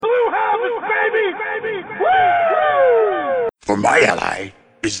For my ally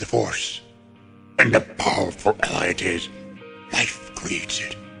is the Force. And a powerful ally it is. Life creates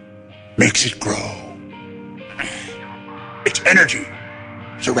it, makes it grow. Its energy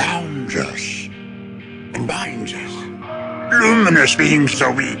surrounds us and binds us. Luminous beings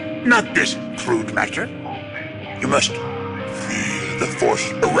are we, not this crude matter. You must feel the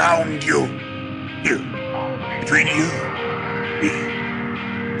Force around you. Here, between you, me,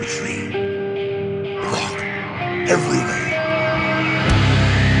 the tree, the rock, everywhere.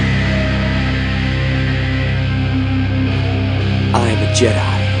 I am a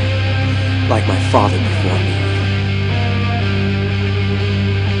Jedi, like my father before me.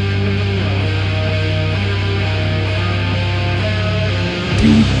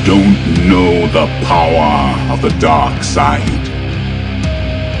 You don't know the power of the dark side.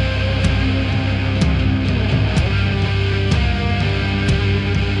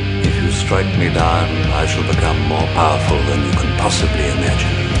 If you strike me down, I shall become more powerful than you can possibly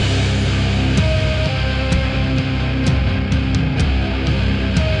imagine.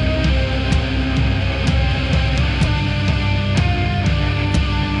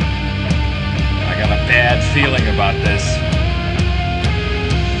 I got a bad feeling about this.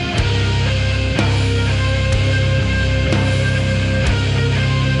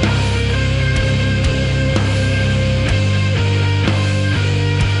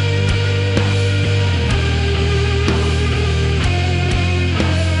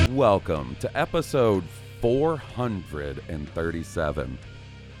 Welcome to episode 437.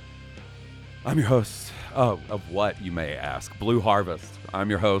 I'm your host of what, you may ask, Blue Harvest. I'm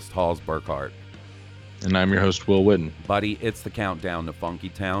your host, Halls Burkhart. And I'm your host, Will Whitten. Buddy, it's the countdown to Funky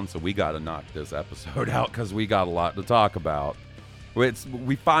Town, so we got to knock this episode out because we got a lot to talk about.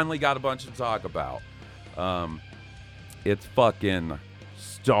 We finally got a bunch to talk about. It's fucking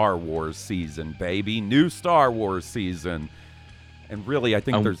Star Wars season, baby. New Star Wars season. And really, I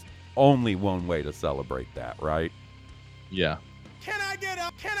think there's only one way to celebrate that, right? Yeah. Can I get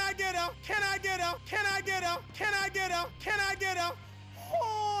up? Can I get up? Can I get up? Can I get up? Can I get up? Can I get up?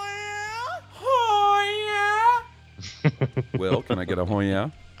 Oh yeah! Oh yeah! Will, can I get a oh yeah?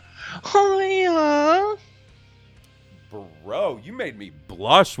 Oh, yeah. Bro, you made me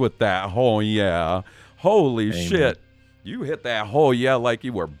blush with that oh yeah. Holy Amen. shit. You hit that oh yeah like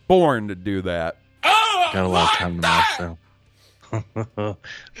you were born to do that. Got a lot of time to myself.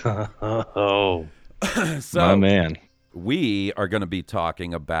 Oh, So, my man. we are going to be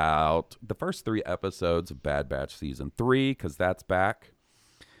talking about the first 3 episodes of Bad Batch Season 3, because that's back.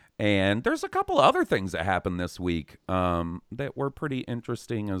 And there's a couple other things that happened this week that were pretty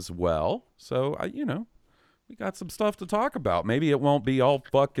interesting as well. So, we got some stuff to talk about. Maybe it won't be all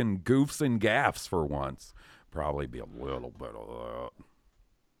fucking goofs and gaffs for once. Probably be a little bit of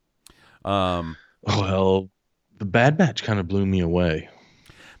that. Well, the Bad Batch kind of blew me away.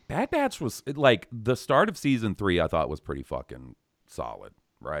 Bad Batch was, like, the start of Season 3 I thought was pretty fucking solid,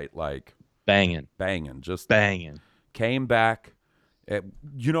 right? Like, Banging. just Banging. came back.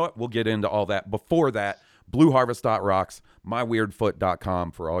 You know what? We'll get into all that. Before that, blueharvest.rocks,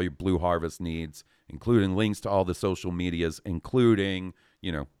 myweirdfoot.com for all your Blue Harvest needs, including links to all the social medias, including,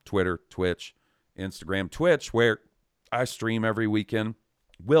 Twitter, Twitch, Instagram, Twitch, where I stream every weekend.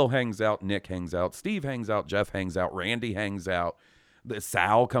 Will hangs out, Nick hangs out, Steve hangs out, Jeff hangs out, Randy hangs out,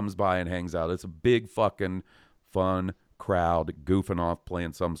 Sal comes by and hangs out. It's a big fucking fun crowd goofing off,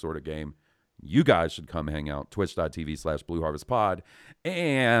 playing some sort of game. You guys should come hang out, twitch.tv/BlueHarvestPod.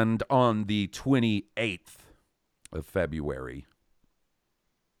 And on the 28th of February,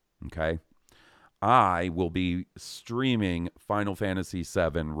 okay, I will be streaming Final Fantasy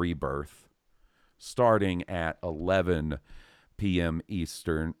VII Rebirth starting at 11 p.m.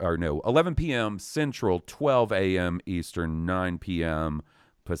 Eastern, 11 p.m. Central, 12 a.m. Eastern, 9 p.m.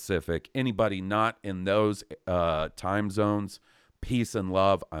 Pacific. Anybody not in those time zones, peace and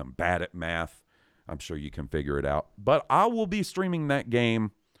love. I'm bad at math. I'm sure you can figure it out. But I will be streaming that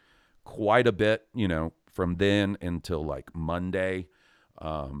game quite a bit, from then until like Monday,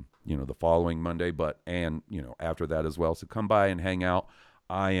 the following Monday, and after that as well. So come by and hang out.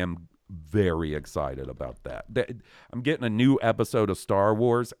 I am very excited about that. I'm getting a new episode of Star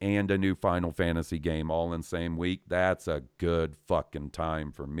Wars and a new Final Fantasy game all in the same week. That's a good fucking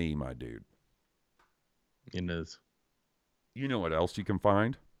time for me, my dude. It is. You know what else you can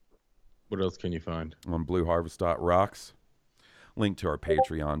find? What else can you find? On blueharvest.rocks. Link to our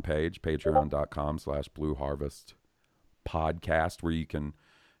Patreon page, patreon.com/blueharvestpodcast, where you can,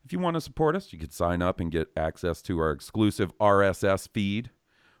 if you want to support us, you could sign up and get access to our exclusive RSS feed,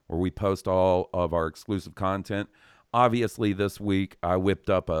 where we post all of our exclusive content. Obviously, this week I whipped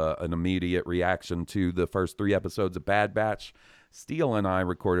up an immediate reaction to the first 3 episodes of Bad Batch. Steele and I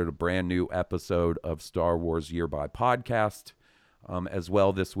recorded a brand new episode of Star Wars Year by Podcast as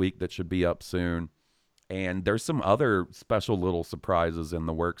well this week that should be up soon. And there's some other special little surprises in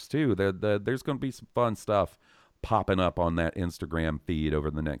the works too. There's going to be some fun stuff popping up on that Instagram feed over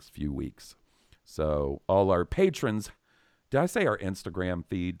the next few weeks. So all our patrons, did I say our Instagram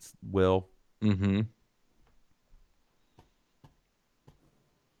feeds, Will? Mm-hmm.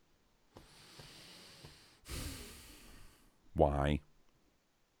 Why?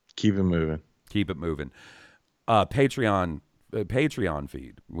 Keep it moving. Keep it moving. Patreon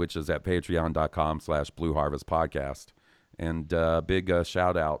feed, which is at patreon.com/Blue Harvest Podcast. And big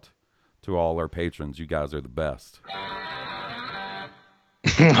shout out to all our patrons. You guys are the best.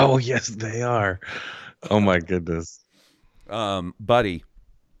 Oh, yes, they are. Oh, my goodness. Buddy,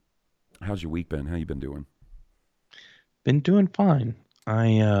 how's your week been? How you been doing? Been doing fine.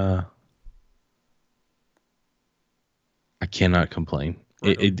 I cannot complain.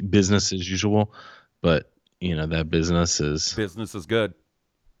 Business as usual, but that business is good.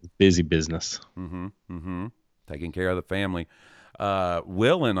 Busy business. Taking care of the family.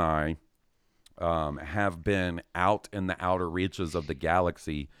 Will and I have been out in the outer reaches of the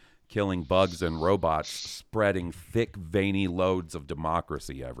galaxy, killing bugs and robots, spreading thick, veiny loads of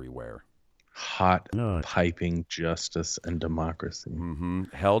democracy everywhere. Hot piping justice and democracy.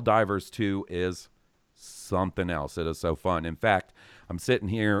 Helldivers 2 is something else. It is so fun. In fact, I'm sitting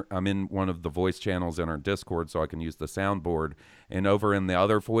here, I'm in one of the voice channels in our Discord so I can use the soundboard, and over in the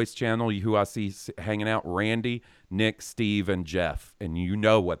other voice channel, who I see hanging out, Randy, Nick, Steve, and Jeff, and you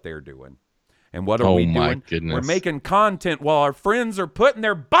know what they're doing. And what are we doing? My goodness. We're making content while our friends are putting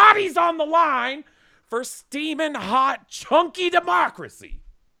their bodies on the line for steaming hot, chunky democracy.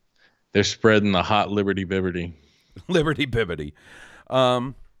 They're spreading the hot liberty bibbity. Liberty bibbity.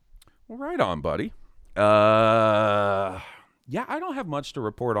 Well, right on, buddy. Yeah, I don't have much to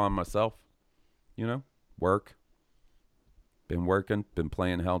report on myself. Work. Been working, been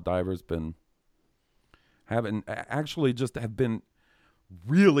playing Helldivers, have been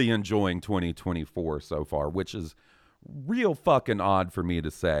really enjoying 2024 so far, which is real fucking odd for me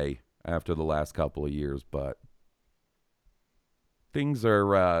to say after the last couple of years, but things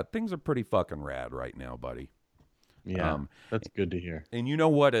are pretty fucking rad right now, buddy. Yeah, that's good to hear. And you know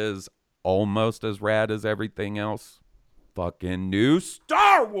what is almost as rad as everything else? Fucking new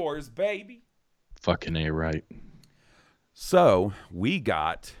Star Wars, baby. Fucking A, right. So we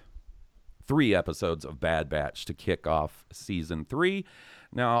got 3 episodes of Bad Batch to kick off season 3.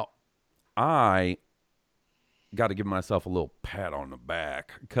 Now, I got to give myself a little pat on the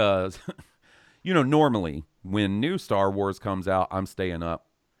back because, normally when new Star Wars comes out, I'm staying up,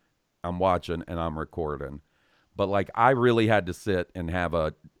 I'm watching, and I'm recording. But I really had to sit and have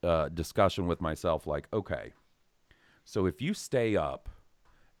a discussion with myself. Okay, so if you stay up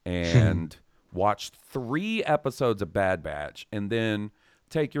and watch 3 episodes of Bad Batch and then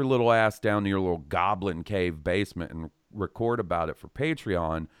take your little ass down to your little goblin cave basement and record about it for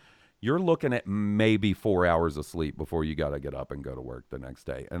Patreon, you're looking at maybe 4 hours of sleep before you got to get up and go to work the next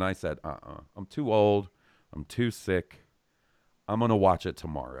day. And I said, I'm too old. I'm too sick. I'm going to watch it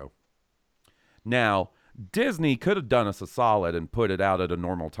tomorrow. Now, Disney could have done us a solid and put it out at a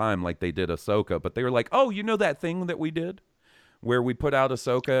normal time like they did Ahsoka, but they were like, oh, that thing that we did where we put out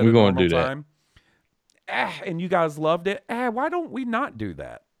Ahsoka at a normal time? And you guys loved it. Why don't we not do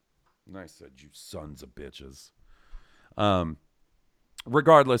that? And I said, you sons of bitches.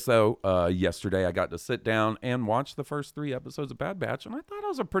 Regardless, though, yesterday I got to sit down and watch the first 3 episodes of Bad Batch, and I thought it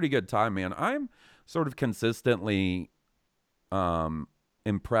was a pretty good time, man. I'm sort of consistently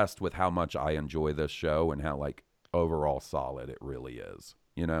impressed with how much I enjoy this show and how overall solid it really is.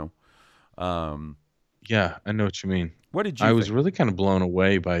 Yeah, I know what you mean. What did you think? I was really kind of blown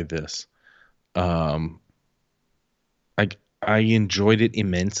away by this. I enjoyed it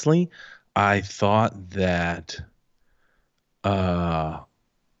immensely. I thought that I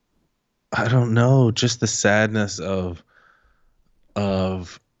don't know, just the sadness of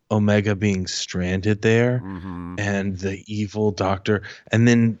Omega being stranded there, and the evil doctor, and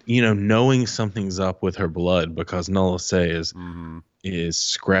then knowing something's up with her blood because Nulla Se is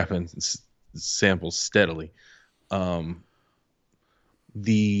scrapping samples steadily.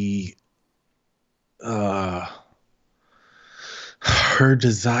 Her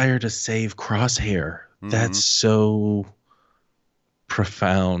desire to save Crosshair, that's so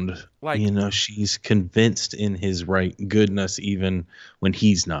profound. She's convinced in his goodness even when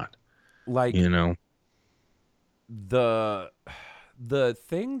he's not. The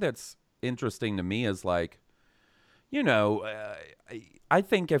thing that's interesting to me is you know, I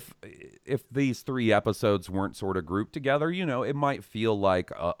think if these 3 episodes weren't sort of grouped together, you know, it might feel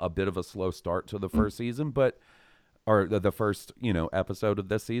like a bit of a slow start to the first season, or the first, you know, episode of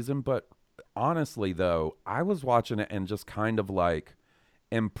this season. But honestly, though, I was watching it and just kind of like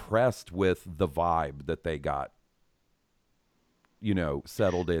impressed with the vibe that they got, you know,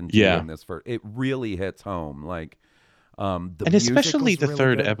 settled into in this first. It really hits home. Like, and especially the really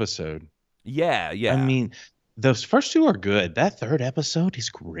third good. episode. Yeah. I mean, those first 2 are good. That third episode is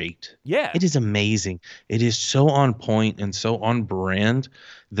great. Yeah. It is amazing. It is so on point and so on brand.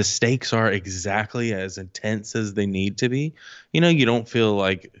 The stakes are exactly as intense as they need to be. You know, you don't feel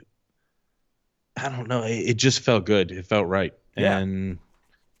like, I don't know, it just felt good. It felt right. Yeah. And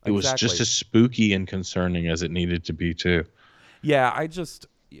it was just as spooky and concerning as it needed to be too. Yeah,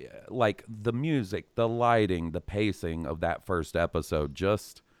 like the music, the lighting, the pacing of that first episode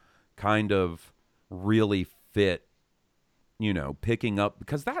just kind of really fit, you know, picking up,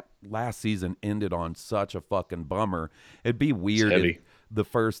 because that last season ended on such a fucking bummer. It'd be weird if the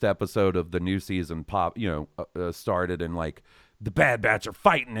first episode of the new season started and like the Bad Batch are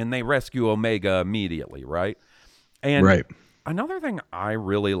fighting and they rescue Omega immediately, right? And another thing I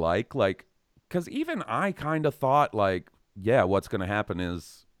really like, because even I kind of thought like, yeah, what's going to happen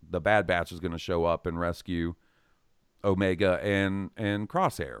is the Bad Batch is going to show up and rescue Omega and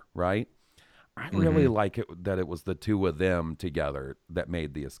Crosshair, right? I really like it that it was the 2 of them together that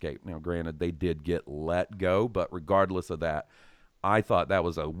made the escape. Now, granted, they did get let go, but regardless of that, I thought that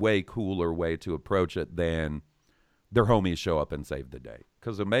was a way cooler way to approach it than their homies show up and save the day.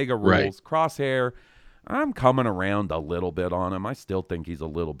 Because Omega rules. Crosshair, I'm coming around a little bit on him. I still think he's a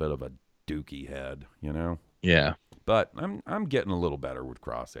little bit of a dookie head, you know? Yeah. But I'm getting a little better with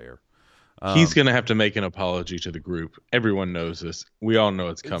Crosshair. He's going to have to make an apology to the group. Everyone knows this. We all know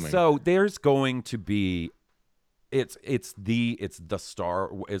it's coming. So there's going to be, it's the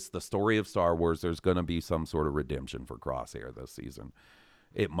story of Star Wars. There's going to be some sort of redemption for Crosshair this season.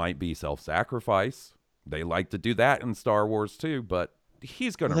 It might be self-sacrifice. They like to do that in Star Wars too, but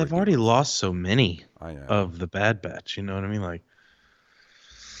he's going to. They've already lost so many I know. of the Bad Batch. You know what I mean? Like,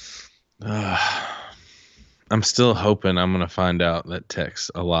 I'm still hoping I'm gonna find out that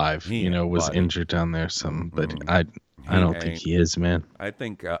Tech's alive. Was injured down there, but I don't think he is, man. I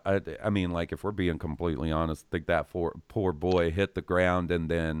think I mean, like, if we're being completely honest, I think that poor boy hit the ground and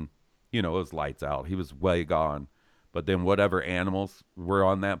then, you know, it was lights out. He was way gone. But then whatever animals were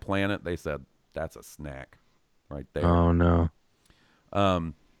on that planet, they said that's a snack, right there. Oh no.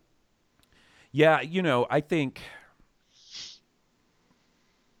 Yeah, you know, I think.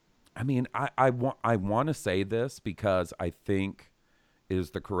 I mean, I want to say this because I think it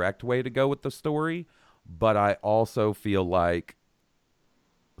is the correct way to go with the story, but I also feel like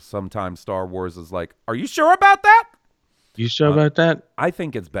sometimes Star Wars is like, are you sure about that? You sure about that? I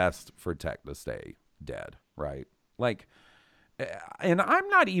think it's best for Tech to stay dead, right? Like, and I'm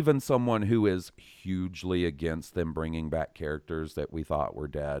not even someone who is hugely against them bringing back characters that we thought were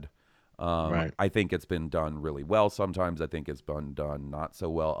dead. Right. I think it's been done really well sometimes. I think it's been done not so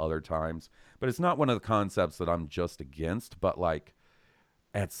well other times. But it's not one of the concepts that I'm just against. But, like,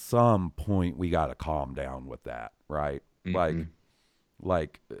 at some point, we got to calm down with that, right? Mm-hmm.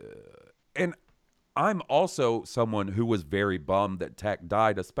 And I'm also someone who was very bummed that Tech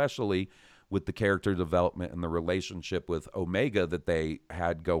died, especially with the character development and the relationship with Omega that they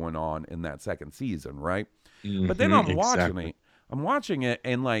had going on in that second season, right? Mm-hmm, but then I'm watching it,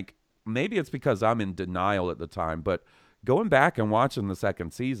 and, like, maybe it's because I'm in denial at the time, but going back and watching the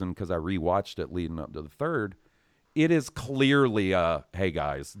second season, because I rewatched it leading up to the third, it is clearly hey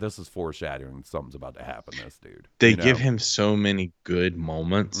guys, this is foreshadowing something's about to happen to this dude. They give him so many good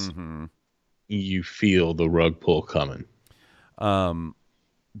moments. Mm-hmm. You feel the rug pull coming.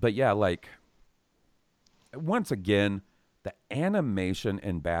 But yeah, like, once again, the animation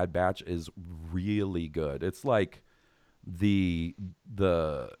in Bad Batch is really good. It's like the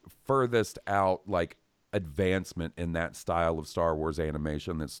furthest out, like, advancement in that style of Star Wars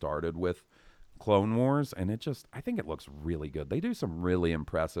animation that started with Clone Wars, and I think it looks really good. They do some really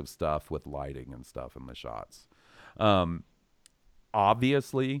impressive stuff with lighting and stuff in the shots.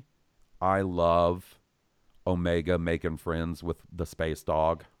 Obviously, I love Omega making friends with the space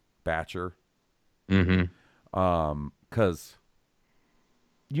dog Batcher. Mm-hmm. 'Cause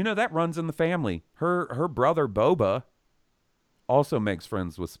you know that runs in the family. Her brother Boba also makes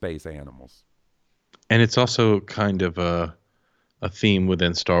friends with space animals. And it's also kind of a theme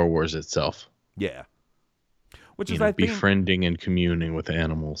within Star Wars itself. Yeah. Which is, I think, befriending and communing with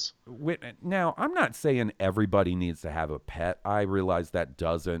animals. Now, I'm not saying everybody needs to have a pet. I realize that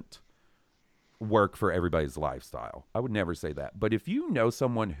doesn't work for everybody's lifestyle. I would never say that. But if you know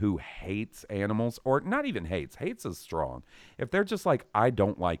someone who hates animals, or not even hates is strong. If they're just like, I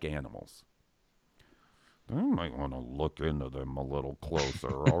don't like animals, you might want to look into them a little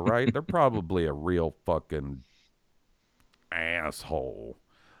closer, all right? They're probably a real fucking asshole.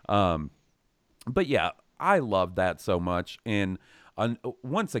 But yeah, I love that so much. And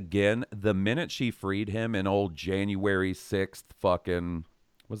once again, the minute she freed him in old January 6th fucking,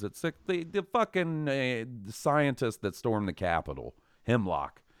 was it 6th? The fucking scientist that stormed the Capitol,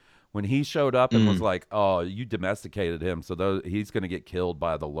 Hemlock. When he showed up and was like, oh, you domesticated him, so he's going to get killed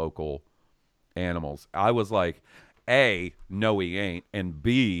by the local animals. I was like, A, no he ain't, and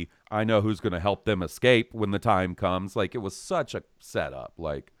B, I know who's going to help them escape when the time comes. Like, it was such a setup.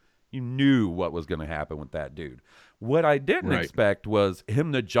 Like, you knew what was going to happen with that dude. What I didn't expect was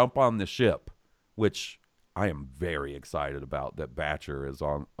him to jump on the ship, which I am very excited about, that Batcher is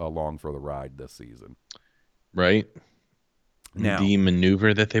along for the ride this season. Right. Now, the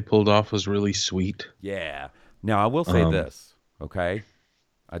maneuver that they pulled off was really sweet. Yeah. Now, I will say this, okay?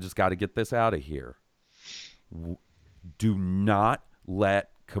 I just got to get this out of here. Do not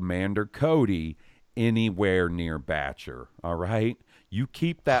let Commander Cody anywhere near Batcher, all right? You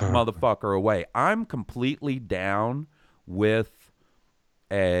keep that motherfucker away. I'm completely down with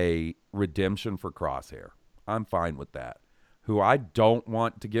a redemption for Crosshair. I'm fine with that. Who I don't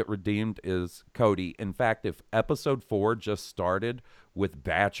want to get redeemed is Cody. In fact, if episode 4 just started with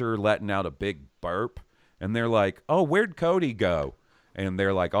Batcher letting out a big burp, and they're like, oh, where'd Cody go? And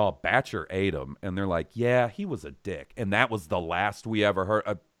they're like, oh, Batcher ate him. And they're like, yeah, he was a dick. And that was the last we ever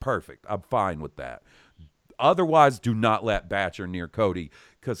heard. Perfect. I'm fine with that. Otherwise, do not let Batcher near Cody,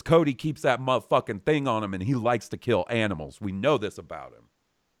 because Cody keeps that motherfucking thing on him, and he likes to kill animals. We know this about him.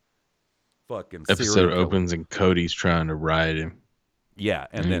 Fucking episode opens and Cody's trying to ride him. Yeah,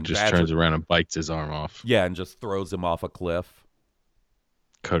 and then he just Batcher turns around and bites his arm off. Yeah, and just throws him off a cliff.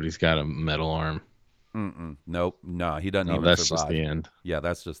 Cody's got a metal arm. Nope. No, he doesn't even that's survive. just the end. Yeah,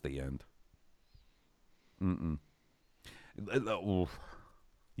 that's just the end. You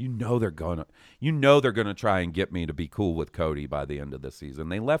know they're gonna try and get me to be cool with Cody by the end of the season.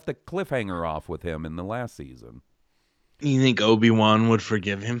 They left the cliffhanger off with him in the last season. You think Obi-Wan would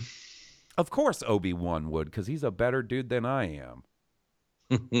forgive him? Of course Obi-Wan would, because he's a better dude than I am.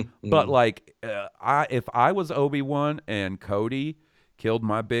 But like, if I was Obi-Wan and Cody killed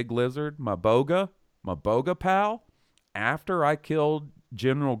my big lizard, my Boga pal, after I killed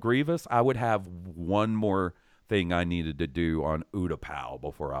General Grievous, I would have one more thing I needed to do on Utapau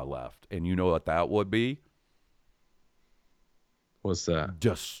before I left. And you know what that would be? What's that?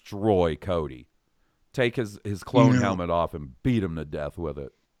 Destroy Cody. Take his clone helmet off and beat him to death with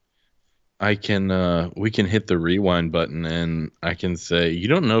it. We can hit the rewind button and I can say, you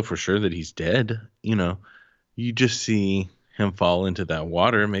don't know for sure that he's dead. You just see him fall into that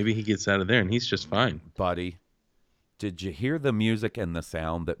water. Maybe he gets out of there and he's just fine. Buddy, did you hear the music and the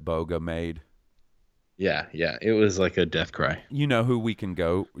sound that Boga made? Yeah. It was like a death cry. You know who we can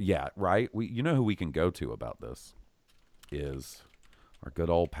go? Yeah, right? You know who we can go to about this is our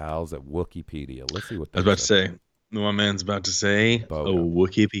good old pals at Wikipedia. Let's see what I was about to say. My man's about to say, Boga. Oh,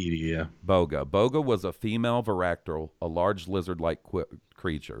 Wikipedia. Boga was a female varactyl, a large lizard-like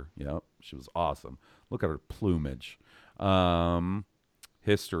creature. Yep, she was awesome. Look at her plumage.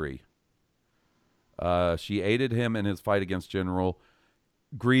 History. She aided him in his fight against General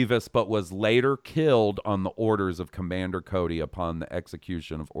Grievous, but was later killed on the orders of Commander Cody upon the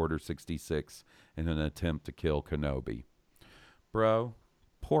execution of Order 66 in an attempt to kill Kenobi. Bro,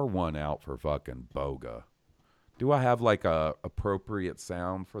 pour one out for fucking Boga. Do I have like a appropriate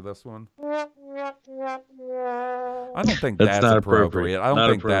sound for this one? I don't think that's appropriate. I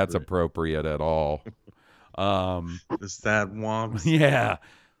don't think that's appropriate at all. Is that one? Yeah.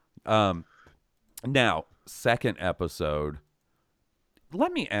 Now, second episode.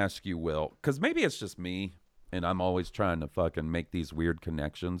 Let me ask you, Will, because maybe it's just me and I'm always trying to fucking make these weird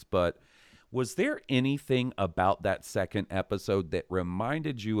connections, but was there anything about that second episode that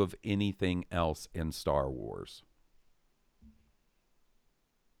reminded you of anything else in Star Wars?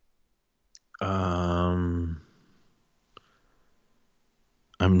 I'm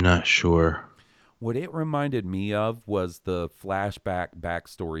not sure. What it reminded me of was the flashback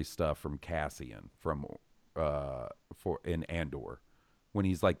backstory stuff from Cassian in Andor, when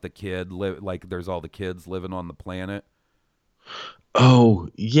he's like the kid, like there's all the kids living on the planet. Oh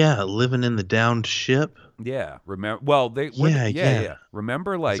yeah, living in the downed ship. Yeah, remember? Well, yeah.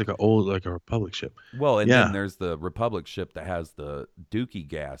 Remember, like it's a Republic ship. Well, and then there's the Republic ship that has the dookie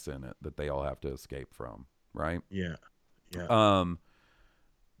gas in it that they all have to escape from, right? Yeah.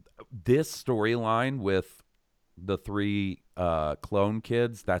 this storyline with the 3 clone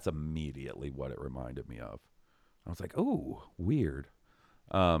kids, that's immediately what it reminded me of. I was like, "Ooh, weird."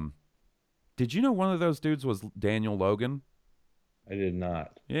 Did you know one of those dudes was Daniel Logan? I did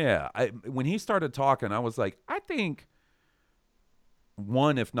not. Yeah, when he started talking, I was like, I think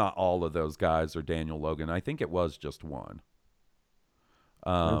one, if not all of those guys are Daniel Logan. I think it was just one.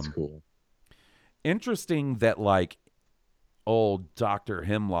 That's cool. Interesting that like old Dr.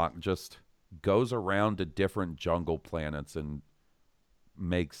 Hemlock just goes around to different jungle planets and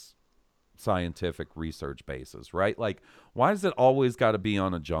makes scientific research bases, right? Like, why does it always got to be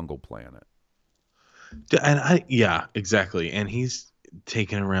on a jungle planet? And yeah, exactly. And he's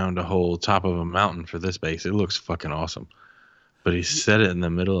taking around a whole top of a mountain for this base. It looks fucking awesome. But he set it in the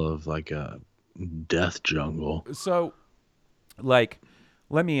middle of like a death jungle. So, like,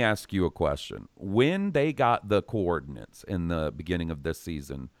 let me ask you a question. When they got the coordinates in the beginning of this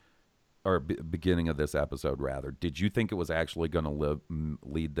season, or beginning of this episode, rather, did you think it was actually going to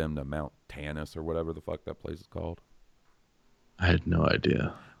lead them to Mount Tanis or whatever the fuck that place is called? I had no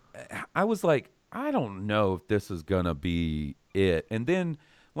idea. I was like, I don't know if this is going to be it. And then,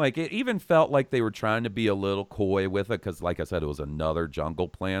 like, it even felt like they were trying to be a little coy with it because, like I said, it was another jungle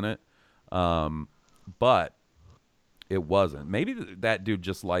planet. But it wasn't. Maybe that dude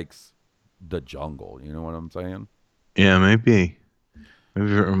just likes the jungle. You know what I'm saying? Yeah, maybe.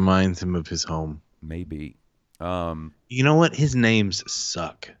 Maybe it reminds him of his home. Maybe. You know what? His names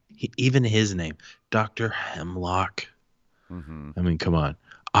suck. Even his name, Dr. Hemlock. Mm-hmm. I mean, come on.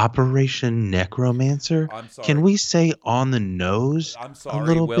 Operation Necromancer? I'm sorry. Can we say on the nose a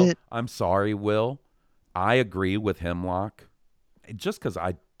little bit? I'm sorry, Will. I agree with Hemlock. Just because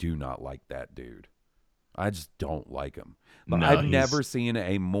I do not like that dude. I just don't like him. No, I've never seen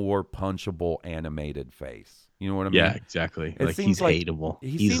a more punchable animated face. You know what I mean? Yeah, exactly. It Like seems he's like hateable.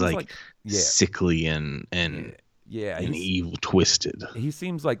 he He's seems like, like- yeah. sickly and evil, twisted. He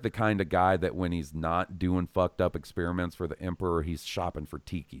seems like the kind of guy that when he's not doing fucked up experiments for the Emperor, he's shopping for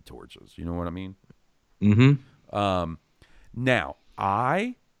tiki torches. You know what I mean? Mm-hmm. Now,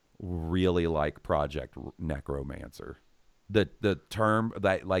 I really like Project Necromancer. The term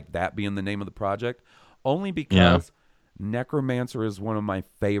that like that being the name of the project, only because Necromancer is one of my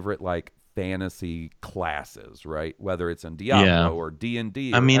favorite like fantasy classes, right? Whether it's in Diablo or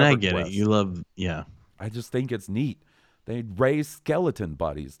D&D. I mean, I EverQuest. get it. You love, I just think it's neat. They raise skeleton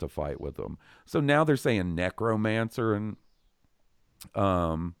buddies to fight with them. So now they're saying Necromancer and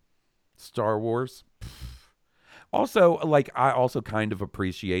Star Wars. Also, like, I also kind of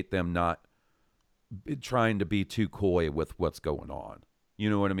appreciate them not trying to be too coy with what's going on. You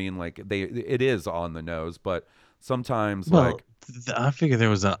know what I mean? Like, it is on the nose, but sometimes, I figure there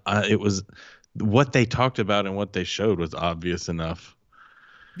was it was what they talked about and what they showed was obvious enough.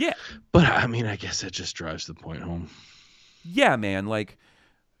 Yeah. But I mean, I guess it just drives the point home. Yeah, man. Like,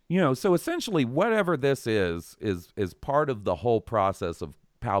 you know, so essentially whatever this is part of the whole process of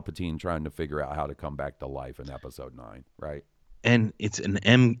Palpatine trying to figure out how to come back to life in episode 9, right? And it's an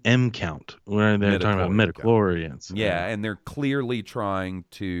M count where they're talking about midichlorians. Yeah, and they're clearly trying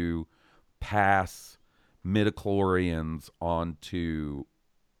to pass midichlorians onto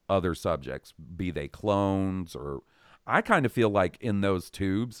other subjects, be they clones or... I kind of feel like in those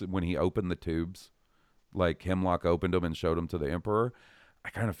tubes, when he opened the tubes, like Hemlock opened them and showed them to the Emperor, I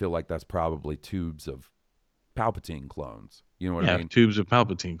kind of feel like that's probably tubes of Palpatine clones. You know what I mean? Tubes of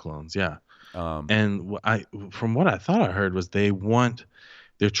Palpatine clones, yeah. And from what I thought I heard was they're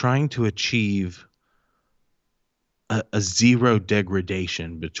trying to achieve a zero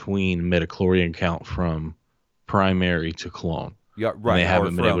degradation between midichlorian count from primary to clone. Yeah, right. And they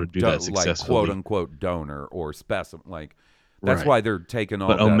haven't been able to do that successfully. Like quote unquote donor or specimen. Like that's why they're taking all.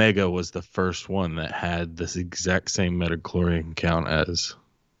 But Omega was the first one that had this exact same midichlorian count as.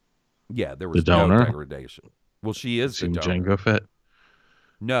 Yeah, there was the donor. No degradation. Well, she is the donor. Jango Fett?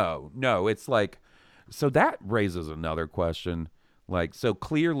 No, it's like, so that raises another question. Like, so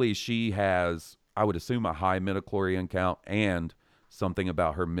clearly she has, I would assume, a high midichlorian count, and something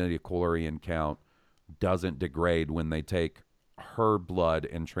about her midichlorian count doesn't degrade when they take her blood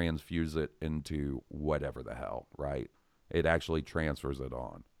and transfuse it into whatever the hell, right? It actually transfers it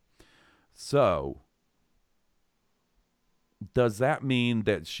on. So, does that mean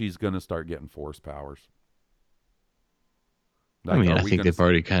that she's going to start getting force powers? Like, I mean, I think they've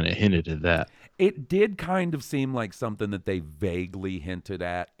already kind of hinted at that. It did kind of seem like something that they vaguely hinted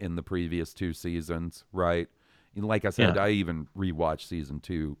at in the previous 2 seasons, right? And like I said, I even rewatched season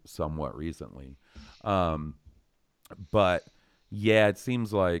 2 somewhat recently. But yeah, it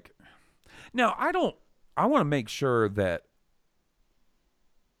seems like... Now, I want to make sure that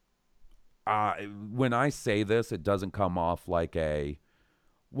when I say this, it doesn't come off like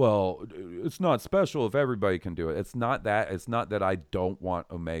well, it's not special if everybody can do it. It's not that. It's not that I don't want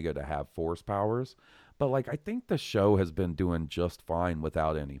Omega to have Force powers, but like I think the show has been doing just fine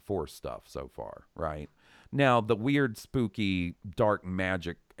without any Force stuff so far, right? Now, the weird, spooky, dark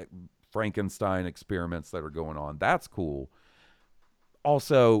magic Frankenstein experiments that are going on, that's cool.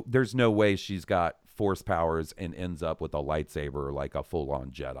 Also, there's no way she's got Force powers and ends up with a lightsaber like a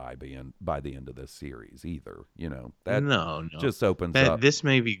full-on Jedi by the end of this series either. That No. just opens up. This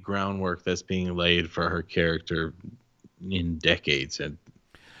may be groundwork that's being laid for her character in decades.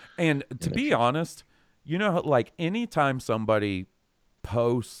 And to be honest, like anytime somebody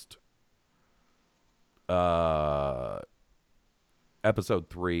post episode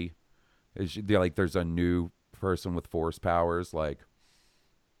 3, like there's a new person with Force powers, like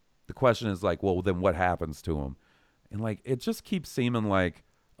the question is like, well, then what happens to them? And like it just keeps seeming like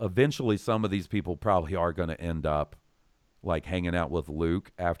eventually some of these people probably are going to end up like hanging out with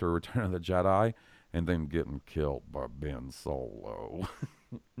Luke after Return of the Jedi and then getting killed by Ben Solo.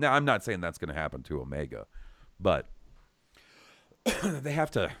 Now, I'm not saying that's going to happen to Omega, but they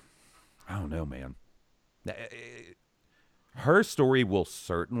have to, I don't know, man. Her story will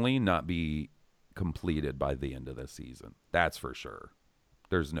certainly not be completed by the end of the season. That's for sure.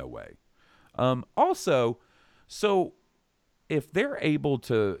 There's no way. Also, so if they're able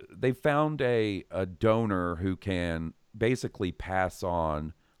to, they found a donor who can basically pass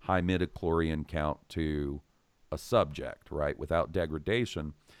on high midichlorian count to a subject, right, without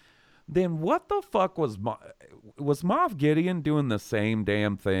degradation, then what the fuck was Moff Gideon doing the same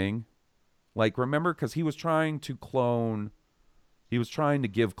damn thing? Like, remember, because he was trying to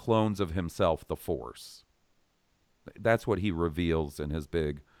give clones of himself the Force. That's what he reveals in his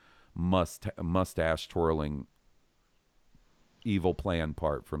big mustache twirling evil plan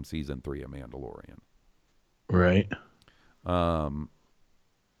part from season 3 of Mandalorian. Right. So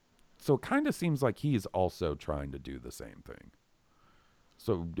it kind of seems like he's also trying to do the same thing.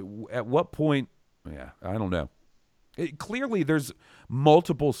 So at what point, I don't know. Clearly there's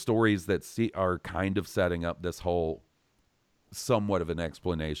multiple stories that are kind of setting up this whole somewhat of an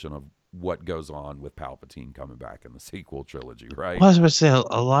explanation of what goes on with Palpatine coming back in the sequel trilogy, right? Well, I was about to say,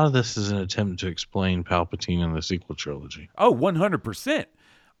 a lot of this is an attempt to explain Palpatine in the sequel trilogy. Oh, 100%.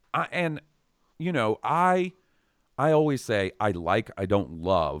 I always say I don't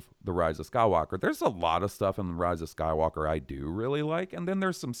love The Rise of Skywalker. There's a lot of stuff in The Rise of Skywalker I do really like, and then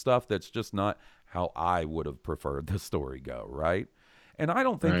there's some stuff that's just not how I would have preferred the story go, right? And I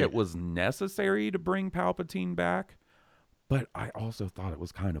don't think it was necessary to bring Palpatine back, but I also thought it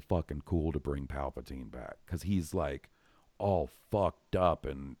was kind of fucking cool to bring Palpatine back because he's like all fucked up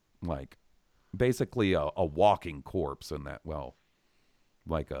and like basically a walking corpse in that,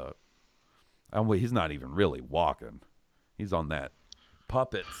 he's not even really walking. He's on that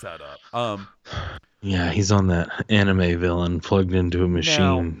puppet setup. Yeah, he's on that anime villain plugged into a machine.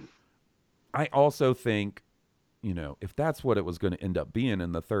 Now, I also think, if that's what it was going to end up being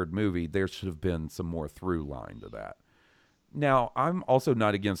in the third movie, there should have been some more through line to that. Now, I'm also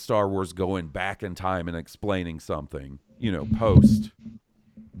not against Star Wars going back in time and explaining something, post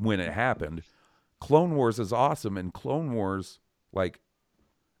when it happened. Clone Wars is awesome, and Clone Wars, like,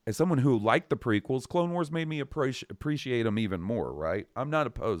 as someone who liked the prequels, Clone Wars made me appreciate them even more, right? I'm not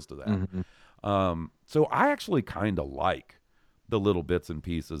opposed to that. Mm-hmm. So I actually kind of like the little bits and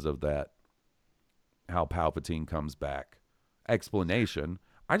pieces of that, how Palpatine comes back explanation.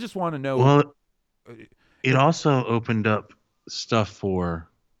 I just want to know. Well, it also opened up stuff for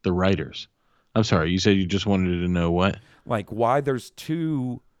the writers. I'm sorry, you said you just wanted to know what? Like why there's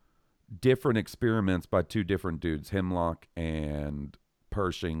 2 different experiments by 2 different dudes, Hemlock and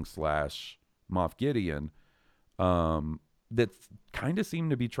Pershing / Moff Gideon, that kind of seem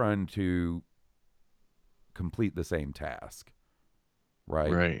to be trying to complete the same task,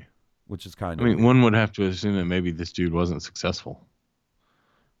 right? Right. Which is kind of... one would have to assume that maybe this dude wasn't successful.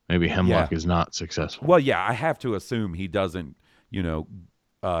 Maybe Hemlock is not successful. Well, yeah, I have to assume he doesn't,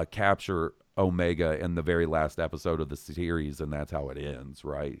 capture Omega in the very last episode of the series, and that's how it ends,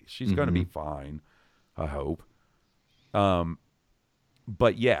 right? She's going to be fine, I hope.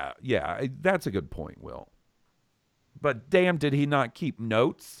 But yeah, that's a good point, Will. But damn, did he not keep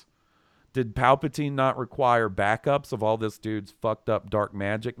notes? Did Palpatine not require backups of all this dude's fucked up dark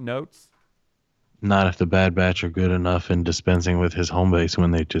magic notes? Not if the Bad Batch are good enough in dispensing with his home base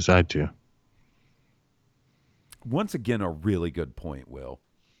when they decide to. Once again, a really good point, Will.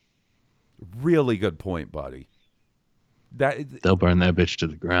 Really good point, buddy. They'll burn that bitch to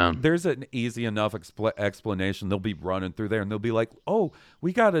the ground. There's an easy enough explanation. They'll be running through there and they'll be like, "Oh,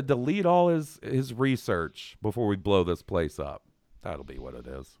 we got to delete all his research before we blow this place up." That'll be what it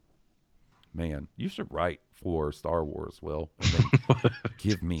is. Man, you should write for Star Wars, Will. And then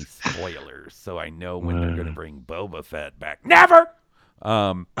give me spoilers so I know when they're going to bring Boba Fett back. Never!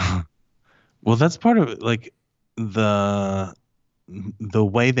 Well, that's part of it. Like, the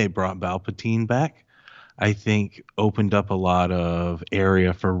way they brought Palpatine back, I think opened up a lot of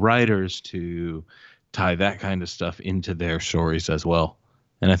area for writers to tie that kind of stuff into their stories as well.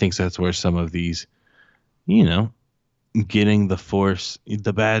 And I think that's where some of these, getting the Force,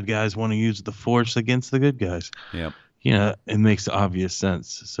 the bad guys want to use the Force against the good guys. Yep. It makes obvious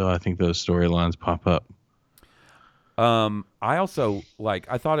sense. So I think those storylines pop up. I also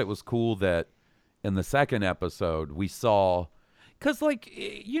I thought it was cool that in the second episode we saw, because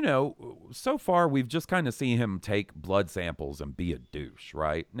so far we've just kind of seen him take blood samples and be a douche,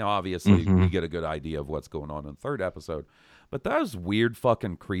 right? Now obviously we get a good idea of what's going on in the third episode, but those weird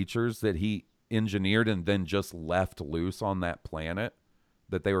fucking creatures that he engineered and then just left loose on that planet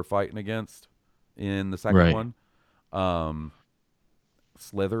that they were fighting against in the second one,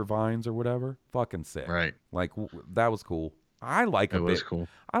 slither vines or whatever, fucking sick, right? That was cool. I like cool.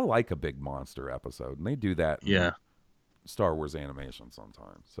 I like a big monster episode, and they do that in Star Wars animation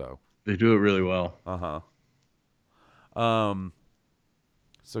sometimes, so they do it really well.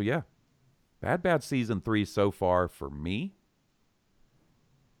 So yeah, Bad Batch season 3 so far for me,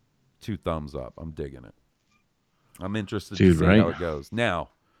 2 thumbs up. I'm digging it. I'm interested to see how it goes.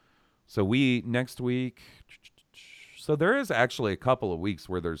 Now, so next week, so there is actually a couple of weeks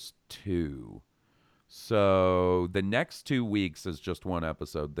where there's 2. So the next 2 weeks is just 1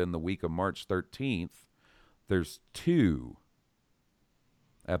 episode. Then the week of March 13th, there's 2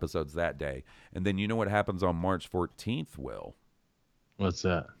 episodes that day. And then you know what happens on March 14th, Will? What's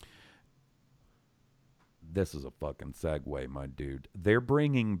that? This is a fucking segue, my dude. They're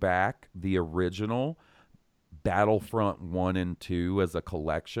bringing back the original Battlefront 1 and 2 as a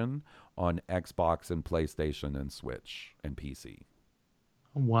collection on Xbox and PlayStation and Switch and PC.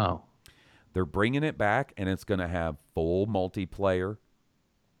 Oh, wow. They're bringing it back, and it's going to have full multiplayer.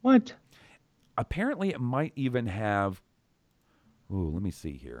 What? Apparently, it might even have... Ooh, let me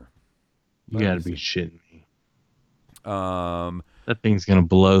see here. You got to be shitting me. That thing's going to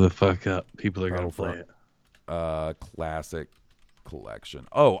blow the fuck up. People are going to play it. Classic collection.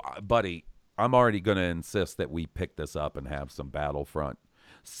 Oh, buddy, I'm already going to insist that we pick this up and have some Battlefront,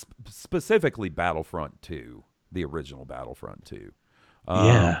 specifically Battlefront 2, the original Battlefront 2.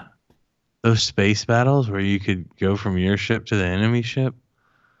 Yeah. Those space battles where you could go from your ship to the enemy ship.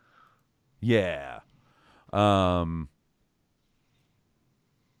 Yeah.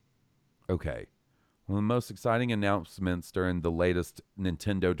 Okay. One of the most exciting announcements during the latest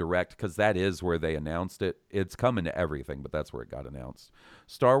Nintendo Direct, because that is where they announced it. It's coming to everything, but that's where it got announced.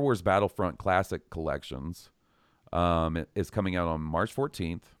 Star Wars Battlefront Classic Collections is coming out on March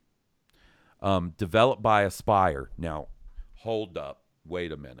 14th. Developed by Aspire. Now, hold up.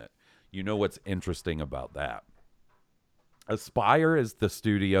 Wait a minute. You know what's interesting about that? Aspire is the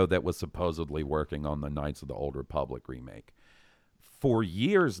studio that was supposedly working on the Knights of the Old Republic remake. For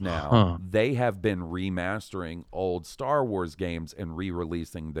years now, they have been remastering old Star Wars games and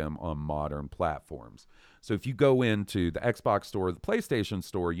re-releasing them on modern platforms. So if you go into the Xbox store, the PlayStation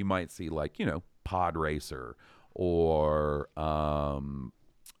store, you might see Pod Racer or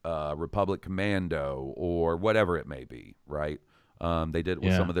Republic Commando or whatever it may be, right? They did it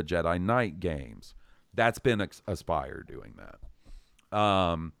with some of the Jedi Knight games. That's been Aspire doing that.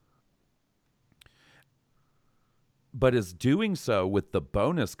 But is doing so with the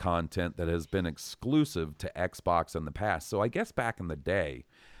bonus content that has been exclusive to Xbox in the past. So I guess back in the day,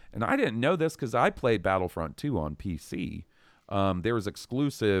 and I didn't know this because I played Battlefront 2 on PC, there was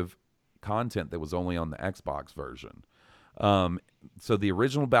exclusive content that was only on the Xbox version. So the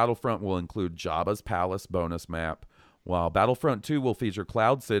original Battlefront will include Jabba's Palace bonus map, while Battlefront 2 will feature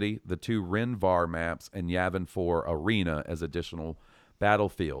Cloud City, the 2 Rinvar maps, and Yavin 4 Arena as additional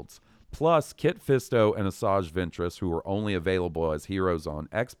battlefields. Plus, Kit Fisto and Asajj Ventress, who were only available as heroes on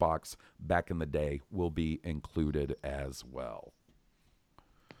Xbox back in the day, will be included as well.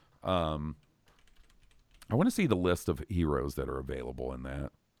 I want to see the list of heroes that are available in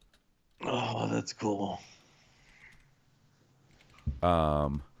that. Oh, that's cool. I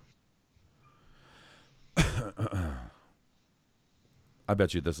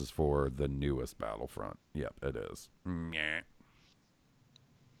bet you this is for the newest Battlefront. Yep, it is.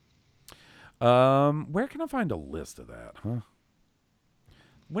 Where can I find a list of that, huh?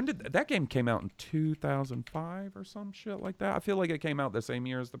 when did that game came out in 2005 or some shit like that? I feel like it came out the same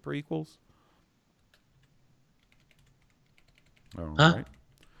year as the prequels. All right.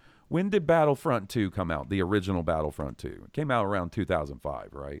 When did Battlefront 2 come out? The original Battlefront 2. It came out around 2005,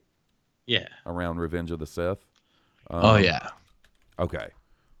 right? Yeah. Around Revenge of the Sith. Oh yeah. Okay.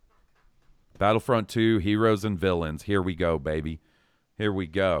 Battlefront 2, Heroes and Villains. Here we go, baby. Here we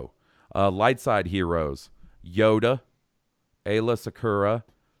go. Light side heroes. Yoda, Ayla Secura,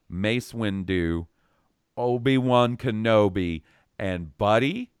 Mace Windu, Obi-Wan Kenobi, and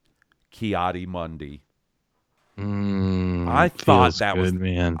Buddy Kiadi-Mundi. I thought that was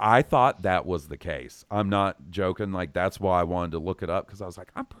man. I thought that was the case. I'm not joking. Like, that's why I wanted to look it up, because I was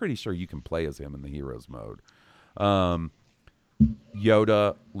like, I'm pretty sure you can play as him in the Heroes mode.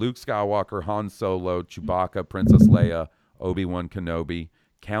 Yoda, Luke Skywalker, Han Solo, Chewbacca, Princess Leia, Obi-Wan Kenobi,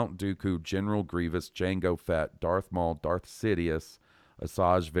 Count Dooku, General Grievous, Jango Fett, Darth Maul, Darth Sidious,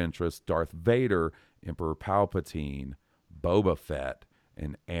 Asajj Ventress, Darth Vader, Emperor Palpatine, Boba Fett,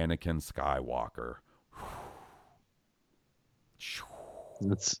 and Anakin Skywalker.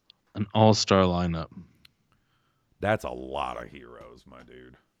 That's an all-star lineup. That's a lot of heroes, my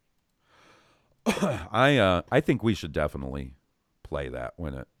dude. I think we should definitely play that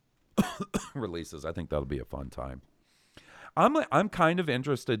when it releases. I think that'll be a fun time. I'm kind of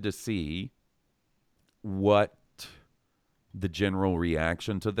interested to see what the general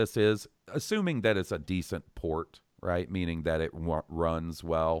reaction to this is, assuming that it's a decent port, right? Meaning that it runs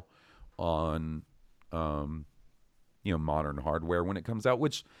well on modern hardware when it comes out,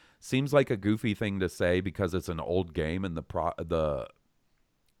 which seems like a goofy thing to say because it's an old game and the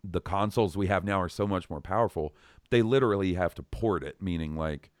consoles we have now are so much more powerful. They literally have to port it, meaning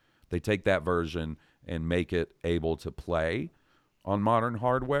like they take that version and make it able to play on modern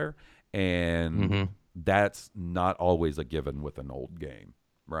hardware, and that's not always a given with an old game,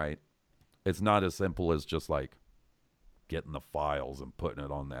 right? It's not as simple as just like getting the files and putting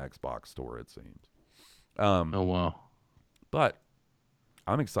it on the Xbox store, it seems. Oh wow. But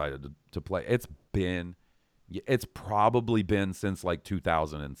I'm excited to play. It's probably been since like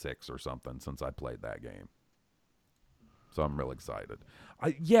 2006 or something since I played that game. So I'm real excited.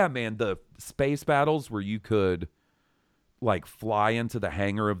 Yeah, man, the space battles where you could like fly into the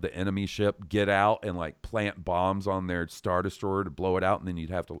hangar of the enemy ship, get out and like plant bombs on their Star Destroyer to blow it out, and then you'd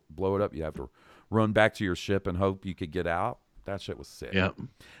have to blow it up. You have to run back to your ship and hope you could get out. That shit was sick. Yep.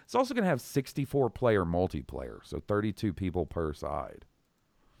 It's also going to have 64-player multiplayer, so 32 people per side.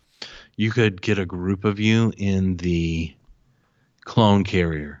 You could get a group of you in the clone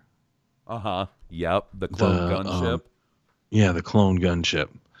carrier. Yep, the clone gunship. Yeah, the clone gunship.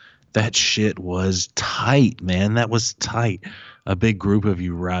 That shit was tight, man. That was tight. A big group of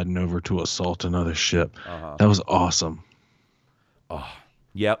you riding over to assault another ship. That was awesome.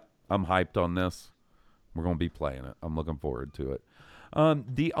 Yep, I'm hyped on this. We're going to be playing it. I'm looking forward to it.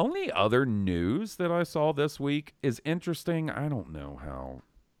 The only other news that I saw this week is interesting. I don't know how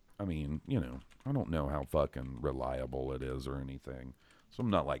fucking reliable it is or anything. So I'm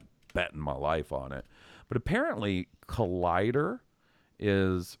not like betting my life on it. But apparently Collider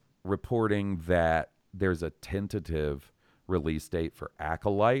is reporting that there's a tentative release date for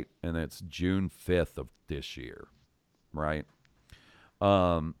Acolyte, and it's June 5th of this year, right?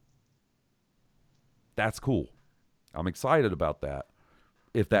 That's cool. I'm excited about that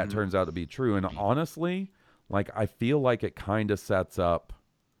if that turns out to be true. And honestly, like, I feel like it kind of sets up.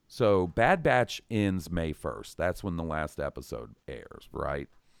 So Bad Batch ends May 1st. That's when the last episode airs, right?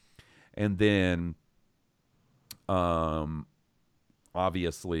 And then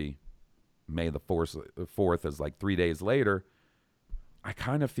obviously May the 4th is like 3 days later. I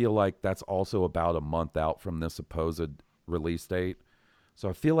kind of feel like that's also about a month out from this supposed release date. So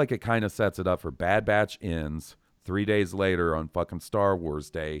I feel like it kind of sets it up for Bad Batch ends. 3 days later on fucking Star Wars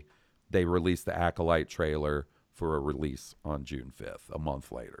Day, they release the Acolyte trailer for a release on June 5th, a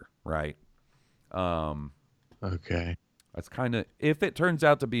month later, right? Okay. That's kind of, if it turns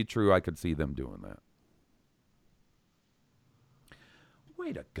out to be true, I could see them doing that.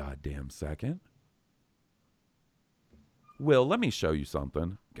 Wait a goddamn second. Will, let me show you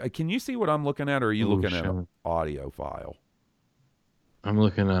something. Can you see what I'm looking at, or are you looking at an audio file? I'm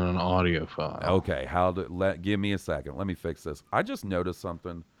looking at an audio file. Okay, give me a second. Let me fix this. I just noticed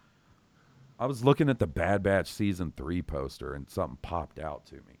something. I was looking at the Bad Batch Season 3 poster, and something popped out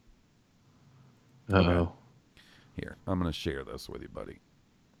to me. Uh-oh. Okay. Here, I'm going to share this with you, buddy.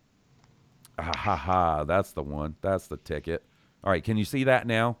 That's the one. That's the ticket. All right, can you see that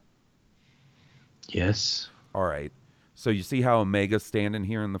now? Yes. All right. So you see how Omega's standing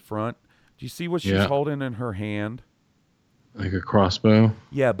here in the front? Do you see what she's holding in her hand? Like a crossbow?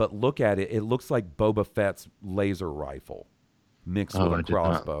 Yeah, but look at it. It looks like Boba Fett's laser rifle mixed with a I did not.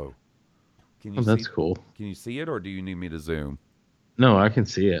 crossbow. Can Oh, you that's see? cool. Can you see it, or do you need me to zoom? No, I can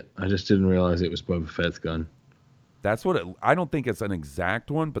see it. I just didn't realize it was Boba Fett's gun. That's what it. I don't think it's an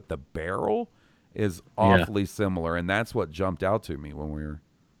exact one, but the barrel is Yeah. awfully similar, and that's what jumped out to me when we were.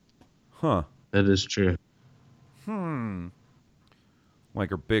 Huh. That is true. Like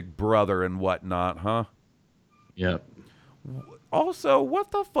her big brother and whatnot, huh? Yep. Also,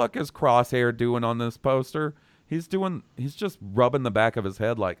 what the fuck is Crosshair doing on this poster? He's just rubbing the back of his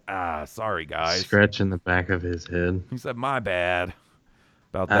head like, sorry guys. Scratching the back of his head. He said, my bad.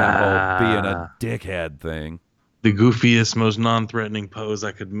 About that whole being a dickhead thing. The goofiest, most non-threatening pose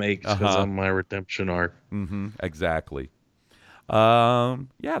I could make because Uh-huh. on my redemption arc. Mm-hmm. Exactly.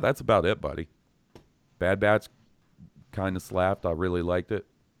 Yeah, that's about it, buddy. Bad Batch kind of slapped. I really liked it.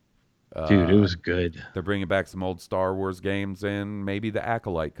 Dude, it was good. They're bringing back some old Star Wars games, and maybe the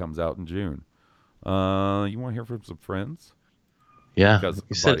Acolyte comes out in June. You want to hear from some friends? Yeah, Because,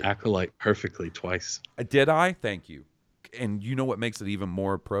 you said buddy- acolyte perfectly twice. Did I? Thank you. And you know what makes it even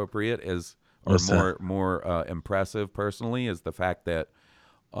more appropriate is, or What's that? more impressive personally, is the fact that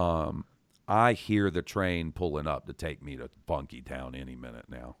I hear the train pulling up to take me to Funky Town any minute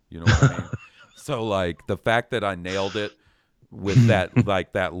now. You know what I mean? So like the fact that I nailed it with that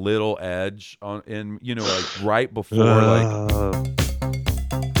like that little edge on, and you know, like right before like,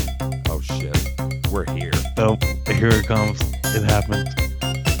 oh shit, we're here. Oh, here it comes. It happened.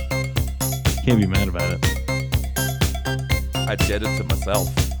 Can't be mad about it. I did it to myself.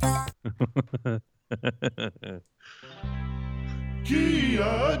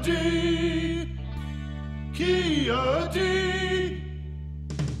 Kia D. Kia D.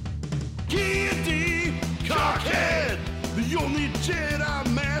 Kia D. Cockhead. The only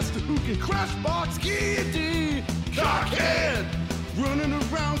Jedi master who can crash box. Kia D. Cockhead. Running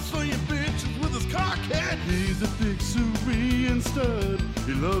around slaying bitches with his cockhead. He's a big Syrian stud.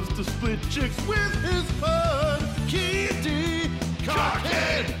 He loves to split chicks with his bud. Kia D.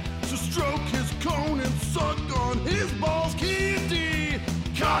 Cockhead. So stroke his cone and suck on his balls. Kia D.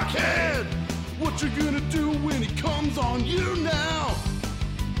 Cockhead. What you gonna do when he comes on you now?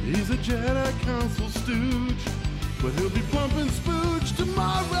 He's a Jedi Council stooge, but he'll be pumping spooge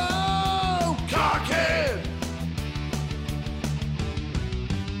tomorrow. Cockhead.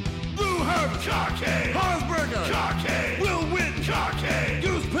 Blue Herbert. Cockhead. Hansberger. Cockhead. Will Witten. Cockhead.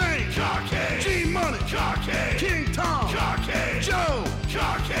 Goose Payne. Cockhead. G Money. Cockhead. King Tom. Cockhead. Joe.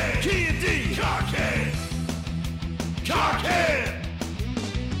 Cockhead. Kia D. Cockhead. Cockhead.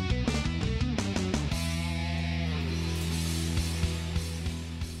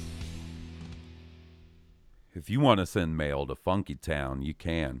 If you want to send mail to Funky Town, you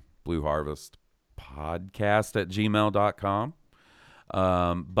can. Blue Harvest Podcast at gmail.com.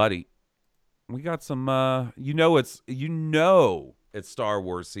 Buddy, we got some, it's Star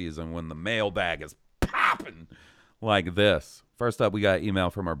Wars season when the mailbag is popping like this. First up, we got an email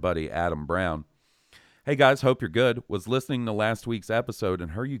from our buddy Adam Brown. Hey guys, hope you're good. Was listening to last week's episode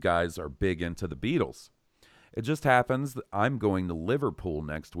and heard you guys are big into the Beatles. It just happens that I'm going to Liverpool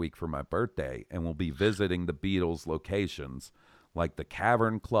next week for my birthday and will be visiting the Beatles locations like the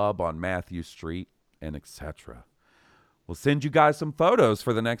Cavern Club on Matthew Street and etc. We'll send you guys some photos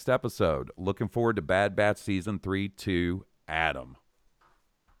for the next episode. Looking forward to Bad Batch Season 3 to Adam.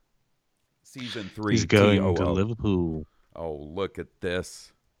 Season 3. He's going TOO. to Liverpool. Oh, look at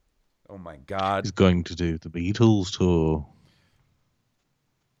this. Oh, my God. He's going to do the Beatles tour.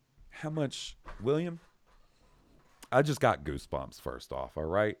 How much, William? I just got goosebumps first off, all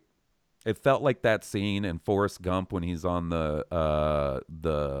right? It felt like that scene in Forrest Gump when he's on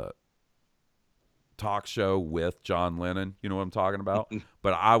the talk show with John Lennon. You know what I'm talking about?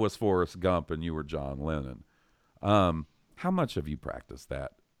 But I was Forrest Gump and you were John Lennon. How much have you practiced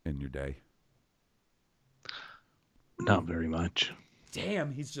that in your day? Not very much.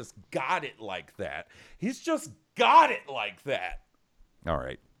 Damn, he's just got it like that. He's just got it like that. All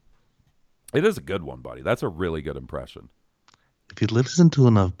right. It is a good one, buddy. That's a really good impression. If you listen to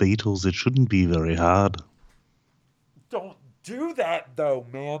enough Beatles, it shouldn't be very hard. Don't do that, though,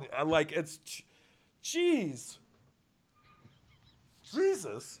 man. Jeez.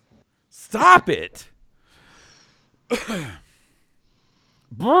 Jesus. Stop it.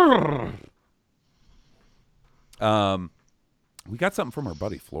 We got something from our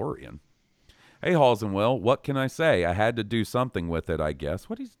buddy Florian. Hey, Halls and Will, what can I say? I had to do something with it, I guess.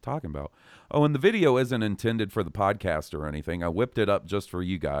 What he's talking about? Oh, and the video isn't intended for the podcast or anything. I whipped it up just for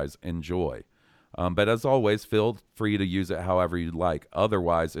you guys. Enjoy. But as always, feel free to use it however you'd like.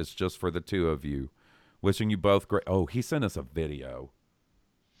 Otherwise, it's just for the two of you. Wishing you both great. Oh, he sent us a video.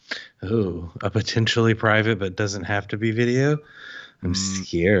 Oh, a potentially private but doesn't have to be video. I'm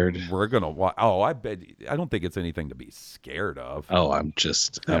scared. We're gonna watch. Oh, I bet. I don't think it's anything to be scared of. Oh, I'm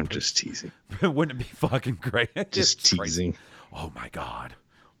just teasing. Wouldn't it be fucking great? Just teasing. Oh my god.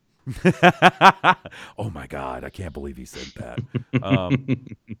 Oh my god! I can't believe he said that.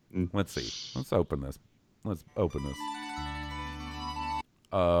 Let's see. Let's open this.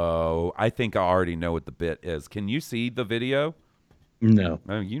 Oh, I think I already know what the bit is. Can you see the video? No.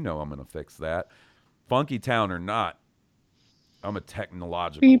 Oh, you know I'm gonna fix that. Funky Town or not, I'm a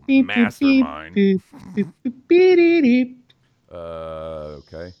technological mastermind.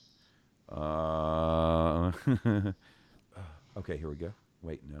 Okay. Okay, here we go.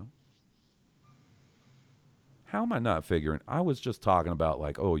 Wait, no. How am I not figuring? I was just talking about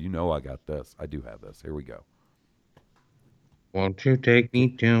like, oh, you know I got this. I do have this. Here we go. Won't you take me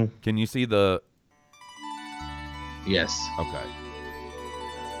to? Can you see the... Yes. Okay.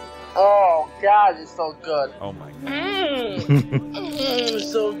 Oh, God, it's so good. Oh, my God.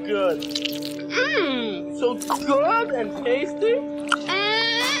 So good. So good and tasty.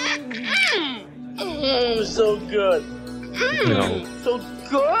 So good. No. So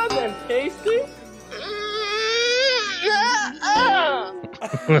good and tasty.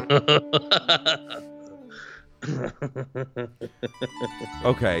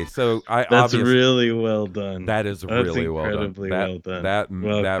 Okay, so that's really well done. That is really well done. Incredibly well done. That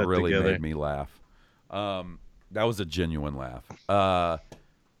really together. made me laugh. That was a genuine laugh.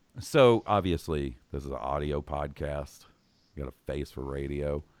 So obviously this is an audio podcast. You got a face for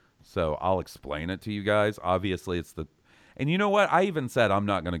radio. So I'll explain it to you guys. Obviously it's and you know what? I even said I'm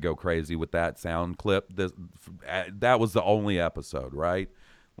not going to go crazy with that sound clip. That was the only episode, right?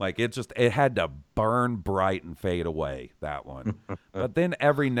 Like it had to burn bright and fade away, that one. But then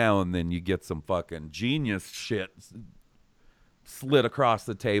every now and then you get some fucking genius shit slid across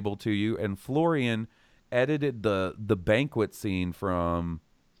the table to you. And Florian edited the banquet scene from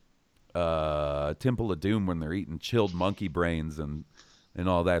Temple of Doom when they're eating chilled monkey brains and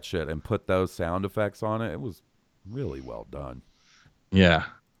all that shit and put those sound effects on it. It was really well done. Yeah.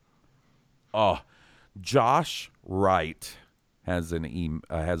 Oh, Josh Wright has a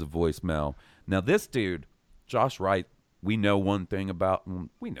voicemail. Now this dude, Josh Wright, we know one thing about him.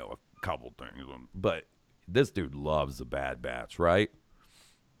 We know a couple things, but this dude loves the Bad Batch, right?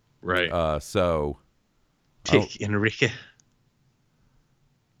 Right. So Take Enrique.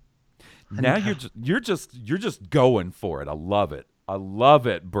 Now you're just going for it. I love it. I love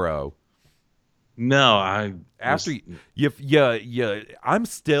it, bro. No, I'm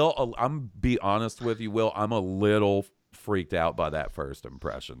be honest with you, Will. I'm a little freaked out by that first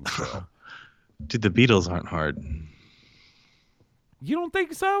impression. So. Dude, the Beatles aren't hard. You don't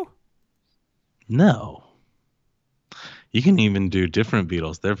think so? No. You can even do different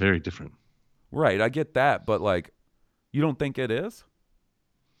Beatles. They're very different. Right, I get that, but like, you don't think it is?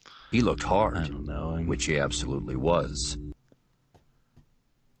 He looked hard. I don't know. Which he absolutely was.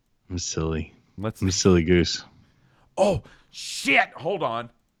 I'm silly. I'm a silly goose. Oh, shit. Hold on.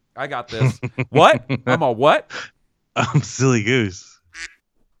 I got this. What? I'm a what? I'm silly goose.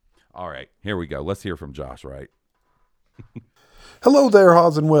 All right. Here we go. Let's hear from Josh Wright. Hello there,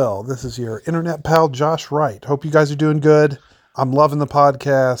 Haas and Will. This is your internet pal, Josh Wright. Hope you guys are doing good. I'm loving the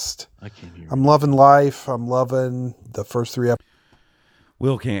podcast. I can't hear. I'm loving life. I'm loving the first 3 episodes.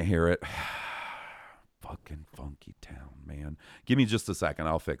 Will can't hear it. Fucking Funky Town, man. Give me just a second.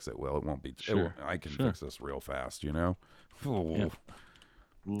 I'll fix it, Will. It won't be. Sure. I can fix this real fast, you know? Yeah.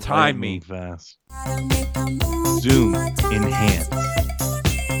 Time me. Fast. Zoom. Enhance.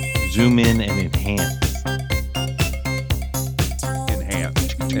 Zoom in and enhance.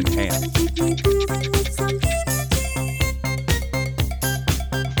 Enhance.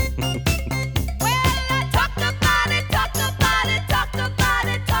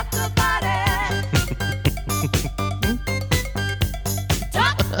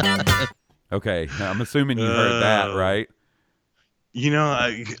 Okay, I'm assuming you heard that, right? You know,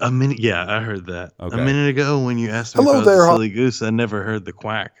 I heard that. Okay. A minute ago when you asked me Hello if I was there, a silly goose, I never heard the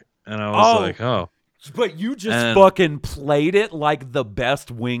quack. And I was like, oh. But you just fucking played it like the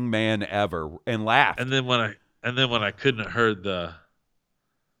best wingman ever and laughed. And then when I couldn't have heard the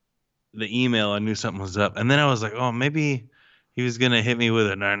email, I knew something was up. And then I was like, oh, maybe he was gonna hit me with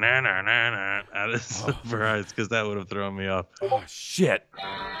a na na na na na out of surprise, because that would have thrown me off. Oh shit.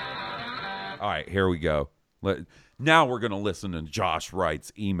 All right, here we go. Now we're going to listen to Josh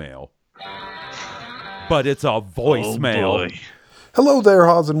Wright's email. But it's a voicemail. Oh boy. Hello there,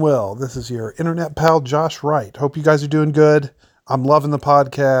 Haas and Will. This is your internet pal, Josh Wright. Hope you guys are doing good. I'm loving the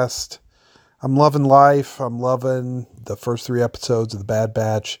podcast. I'm loving life. I'm loving the first 3 episodes of The Bad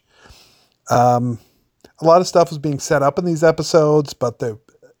Batch. A lot of stuff was being set up in these episodes, but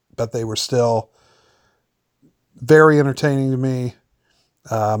they were still very entertaining to me.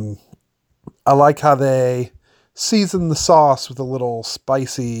 I like how they season the sauce with a little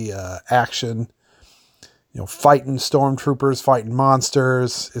spicy action. Fighting stormtroopers, fighting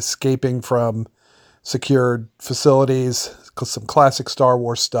monsters, escaping from secured facilities. Some classic Star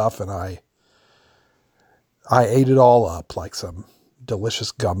Wars stuff, and I ate it all up like some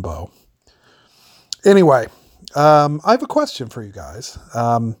delicious gumbo. Anyway, I have a question for you guys.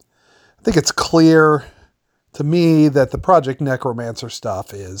 I think it's clear to me that the Project Necromancer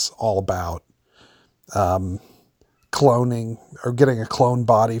stuff is all about cloning or getting a clone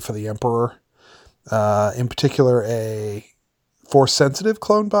body for the Emperor. In particular, a Force-sensitive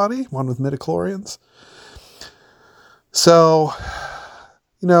clone body, one with midichlorians. So,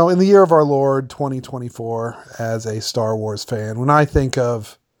 in the year of our Lord, 2024, as a Star Wars fan, when I think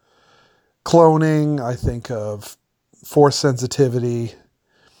of cloning, I think of Force sensitivity.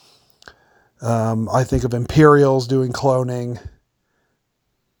 I think of Imperials doing cloning.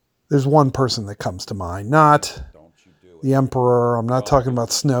 There's one person that comes to mind, not the Emperor. I'm not talking about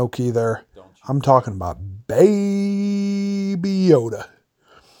Snoke either. I'm talking about Baby Yoda.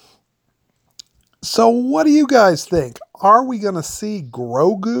 So what do you guys think? Are we going to see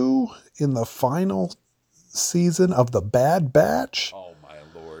Grogu in the final season of The Bad Batch? Oh, my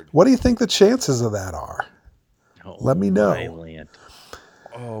Lord. What do you think the chances of that are? Let me know.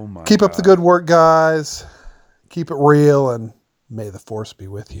 Oh, my Keep up the good work, guys. Keep it real, and may the Force be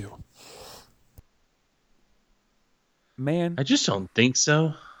with you. Man. I just don't think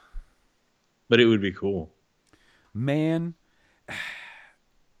so. But it would be cool. Man,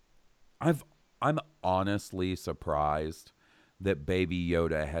 I'm honestly surprised that Baby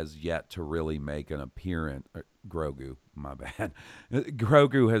Yoda has yet to really make an appearance. Grogu, my bad.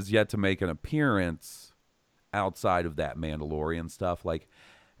 Grogu has yet to make an appearance outside of that Mandalorian stuff. Like,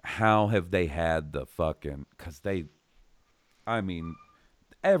 how have they had the fucking... Because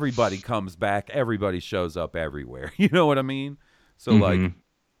everybody comes back. Everybody shows up everywhere. You know what I mean? So,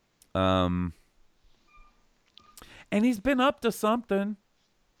 and he's been up to something.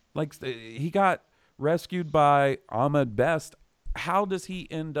 Like, he got rescued by Ahmed Best. How does he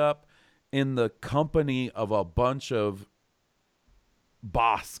end up in the company of a bunch of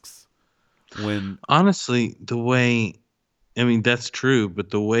Bosks when... Honestly, that's true, but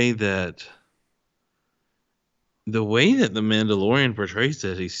the way that the Mandalorian portrays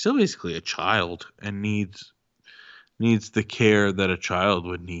it, he's still basically a child and needs the care that a child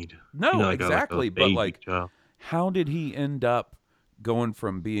would need. No, exactly. But child. How did he end up going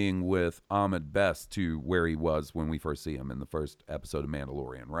from being with Ahmed Best to where he was when we first see him in the first episode of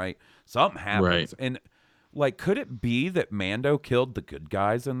Mandalorian, right? Something happens. Right. And, could it be that Mando killed the good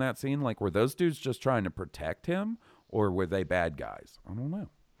guys in that scene? Were those dudes just trying to protect him, or were they bad guys? I don't know.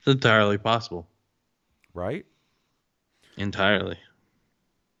 It's entirely possible. Right? Entirely.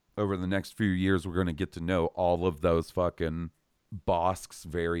 Over the next few years, we're going to get to know all of those fucking Bosks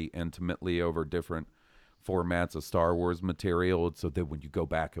very intimately over different formats of Star Wars material, so that when you go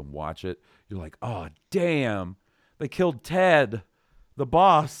back and watch it, you're like, oh, damn, they killed Ted, the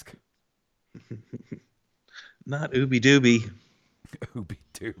Bosk. Not Ooby Dooby. Ooby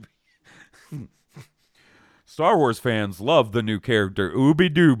Dooby. Star Wars fans love the new character, Ooby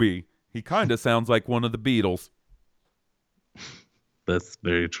Dooby. He kind of sounds like one of the Beatles. That's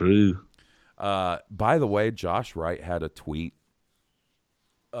very true. By the way, Josh Wright had a tweet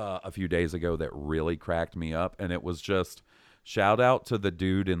a few days ago that really cracked me up, and it was just shout out to the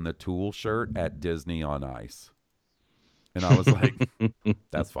dude in the Tool shirt at Disney on Ice. And I was like,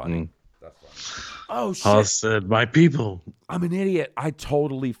 that's funny. That's funny. Oh, shit. I said, my people. I'm an idiot. I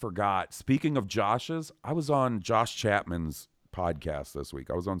totally forgot. Speaking of Josh's, I was on Josh Chapman's podcast this week.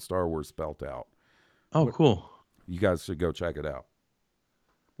 I was on Star Wars Spelt Out. Oh, cool. You guys should go check it out.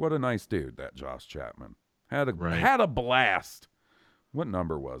 What a nice dude, that Josh Chapman. Had a blast. What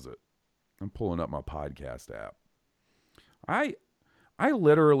number was it? I'm pulling up my podcast app. I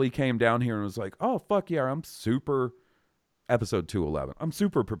literally came down here and was like, oh, fuck yeah, I'm super... Episode 211. I'm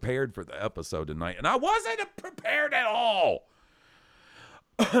super prepared for the episode tonight, and I wasn't prepared at all.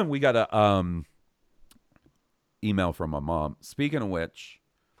 We got a email from my mom. Speaking of which,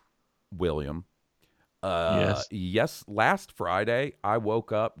 William, yes, last Friday, I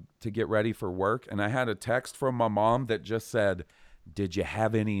woke up to get ready for work, and I had a text from my mom that just said, did you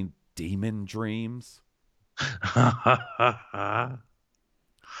have any demon dreams?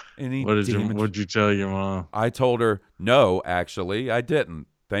 What'd you tell your mom? I told her, no, actually, I didn't.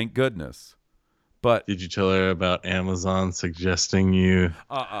 Thank goodness. But did you tell her about Amazon suggesting you?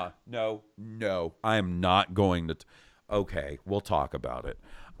 No, I am not going to. Okay, we'll talk about it.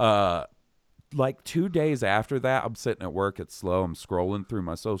 Like 2 days after that, I'm sitting at work. It's slow. I'm scrolling through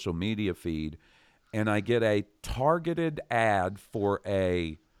my social media feed, and I get a targeted ad for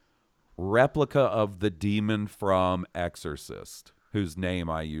a replica of the demon from Exorcist, whose name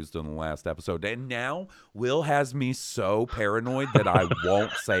I used in the last episode. And now Will has me so paranoid that I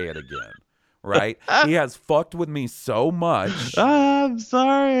won't say it again. Right? He has fucked with me so much. I'm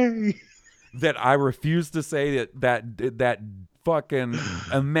sorry. That I refuse to say that fucking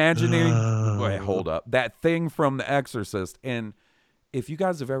imaginary. Wait, hold up. That thing from The Exorcist. And if you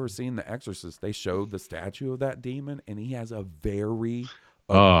guys have ever seen The Exorcist, they showed the statue of that demon, and he has a very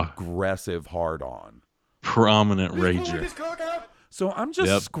aggressive hard-on. Prominent rager. So I'm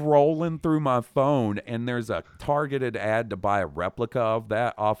just scrolling through my phone, and there's a targeted ad to buy a replica of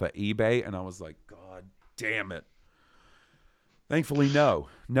that off of eBay, and I was like, God damn it. Thankfully,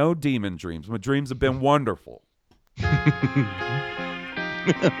 no demon dreams. My dreams have been wonderful.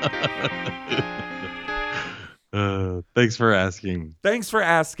 Thanks for asking. Thanks for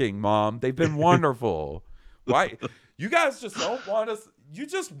asking, Mom. They've been wonderful. Why? You guys just don't want us. You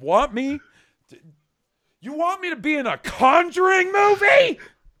just want me. You want me to be in a Conjuring movie?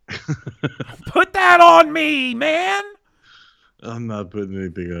 Put that on me, man. I'm not putting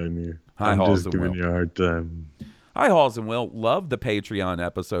anything on you. Hi, I'm Halls just and giving Will. you a hard time. Hi, Halls and Will. Love the Patreon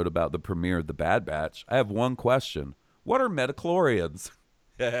episode about the premiere of The Bad Batch. I have one question. What are midichlorians?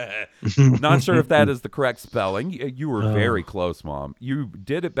 Not sure if that is the correct spelling. You were very close, Mom. You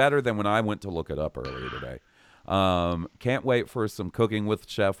did it better than when I went to look it up earlier today. Can't wait for some cooking with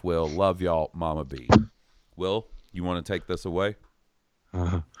Chef Will. Love y'all, Mama B. Will, you want to take this away?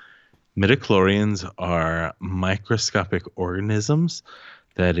 Midichlorians are microscopic organisms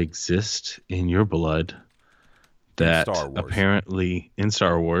that exist in your blood that apparently in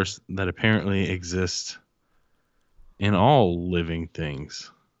Star Wars that apparently exist in all living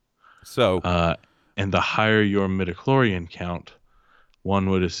things. So, and the higher your midichlorian count, one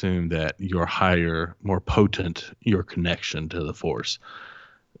would assume that your higher, more potent your connection to the Force.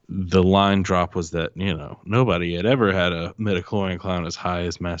 The line drop was that, nobody had ever had a midichlorian count as high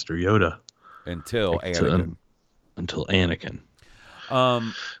as Master Yoda. Until Anakin. Until Anakin.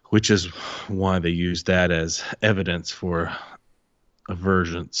 Which is why they use that as evidence for a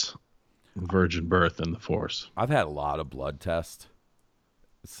virgin birth in the Force. I've had a lot of blood tests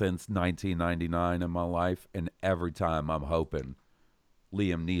since 1999 in my life, and every time I'm hoping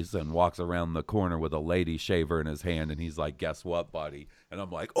Liam Neeson walks around the corner with a lady shaver in his hand, and he's like, "Guess what, buddy?" And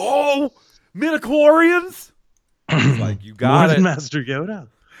I'm like, "Oh, midichlorians!" He's like, "You got More it, than Master Yoda."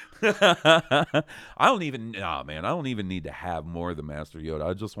 I don't even need to have more than Master Yoda.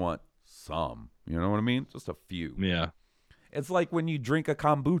 I just want some. You know what I mean? Just a few. Yeah. It's like when you drink a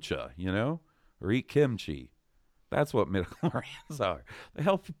kombucha, or eat kimchi. That's what midichlorians are. They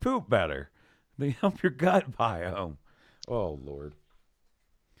help you poop better. They help your gut biome. Oh, Lord.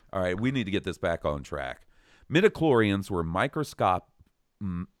 All right, we need to get this back on track. Midichlorians were microscopic,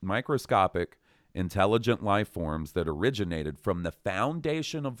 intelligent life forms that originated from the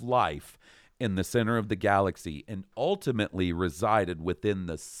foundation of life in the center of the galaxy and ultimately resided within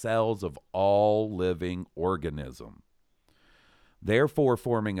the cells of all living organism, therefore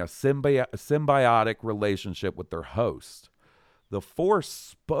forming a symbiotic relationship with their host. The Force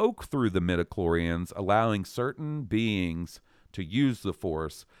spoke through the midichlorians, allowing certain beings to use the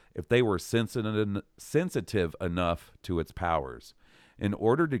Force if they were sensitive enough to its powers. In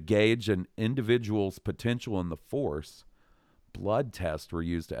order to gauge an individual's potential in the Force, blood tests were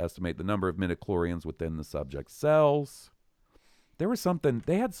used to estimate the number of midichlorians within the subject's cells.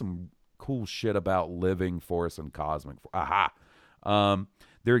 They had some cool shit about living Force and cosmic.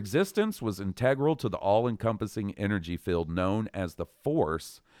 Their existence was integral to the all-encompassing energy field known as the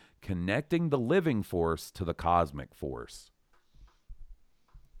Force, connecting the living Force to the cosmic Force.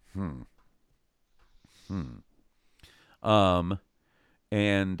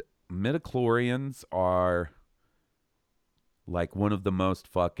 And midichlorians are like one of the most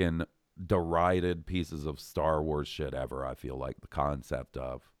fucking derided pieces of Star Wars shit ever, I feel like, the concept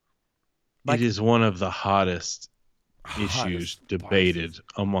of. It is one of the hottest issues debated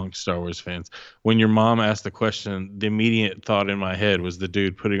among Star Wars fans. When your mom asked the question, the immediate thought in my head was the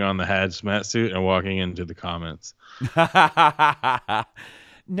dude putting on the hazmat suit and walking into the comments.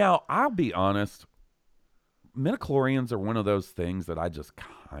 Now, I'll be honest. Midichlorians are one of those things that I just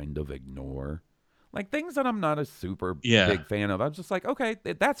kind of ignore. Like things that I'm not a super big fan of. I'm just like, okay,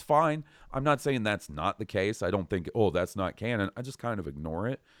 that's fine. I'm not saying that's not the case. I don't think, that's not canon. I just kind of ignore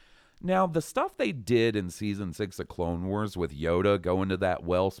it. Now, the stuff they did in season 6 of Clone Wars with Yoda going to that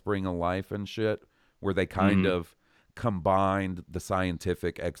wellspring of life and shit, where they kind of combined the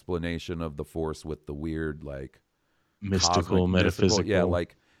scientific explanation of the Force with the weird, like, Mystical, metaphysical. Yeah,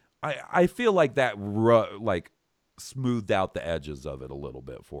 like, I feel like that, like, smoothed out the edges of it a little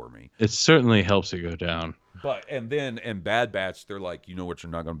bit for me. It certainly helps it go down. But, and then in Bad Batch, they're like, you know what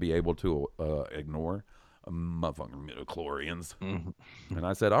you're not going to be able to ignore? Motherfucking midichlorians. And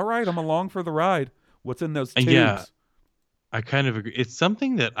I said, all right, I'm along for the ride. What's in those tubes? Yeah, I kind of agree. It's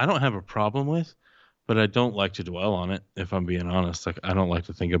something that I don't have a problem with, but I don't like to dwell on it, if I'm being honest. Like, I don't like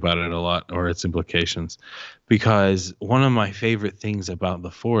to think about it a lot or its implications, because one of my favorite things about the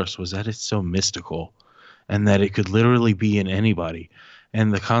Force was that it's so mystical and that it could literally be in anybody.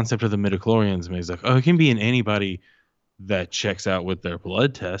 And the concept of the midichlorians is like, oh, it can be in anybody that checks out with their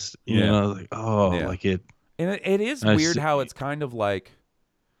blood test. You know, like, oh, like it. And it is weird how it's kind of like,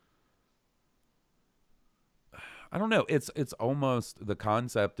 I don't know. It's almost, the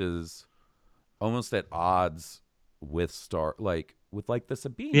concept is almost at odds with the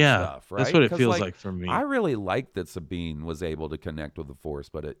Sabine stuff, right? That's what it feels like for me. I really liked that Sabine was able to connect with the Force,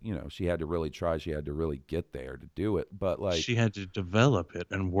 but it, you know, she had to really try. She had to really get there to do it. But like, she had to develop it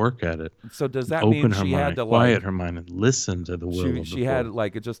and work at it. So does that mean she had to quiet her mind and listen to the will of the She had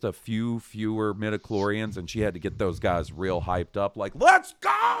like just a fewer midichlorians, and she had to get those guys real hyped up. Like, let's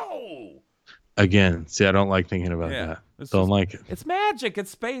go! Again, see, I don't like thinking about that. Don't like it. It's magic.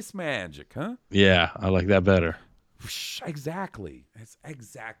 It's space magic, huh? Yeah, I like that better. Exactly. It's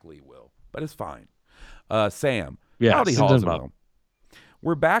exactly, Will. But it's fine. Sam. Yeah, howdy halls, Will.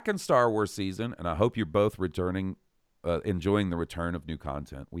 We're back in Star Wars season, and I hope you're both enjoying the return of new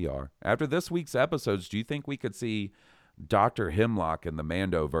content. We are. After this week's episodes, do you think we could see Dr. Hemlock in the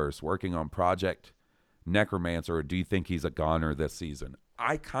Mandoverse working on Project Necromancer, or do you think he's a goner this season?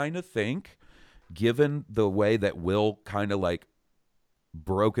 I kind of think, given the way that Will kind of like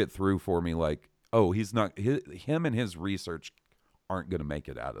broke it through for me, like, oh, he's not, him and his research aren't going to make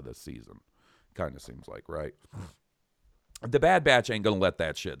it out of this season. Kind of seems like, right? The Bad Batch ain't going to let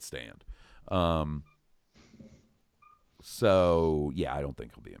that shit stand. So, yeah, I don't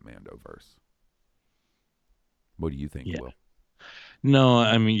think he'll be in Mandoverse. What do you think, Will? No,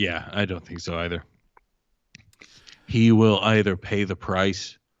 I mean, yeah, I don't think so either. He will either pay the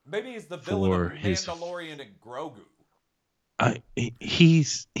price. Maybe he's the villain of Mandalorian and Grogu.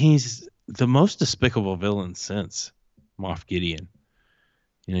 He's the most despicable villain since Moff Gideon.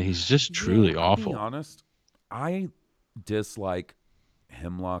 You know, he's just truly awful. To be honest, I dislike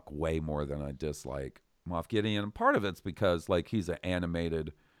Hemlock way more than I dislike Moff Gideon. And part of it's because, like, he's an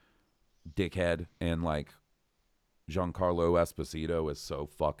animated dickhead, and, like, Giancarlo Esposito is so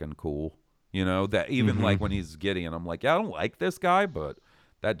fucking cool. You know, that even, like, when he's Gideon, I'm like, yeah, I don't like this guy, but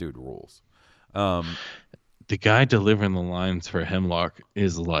that dude rules. The guy delivering the lines for Hemlock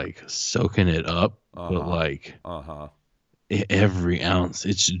is, like, soaking it up, but, like, every ounce,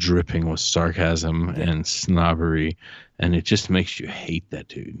 it's dripping with sarcasm and snobbery, and it just makes you hate that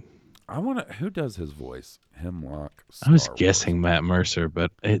dude. Who does his voice? Hemlock. I was guessing Matt Mercer,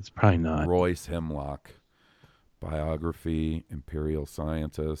 but it's probably not. Royce Hemlock. Biography, Imperial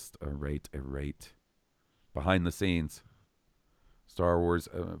Scientist, Errate. Behind the scenes. Star Wars,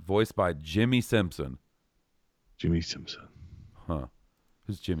 voiced by Jimmy Simpson. Jimmy Simpson. Huh.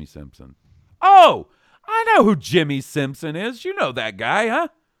 Who's Jimmy Simpson? Oh! I know who Jimmy Simpson is. You know that guy, huh?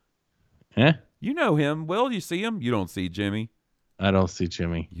 Yeah? You know him. Will, you see him? You don't see Jimmy. I don't see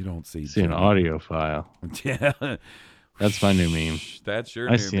Jimmy. You don't see Jimmy. An audio file. Yeah. That's my new meme. That's your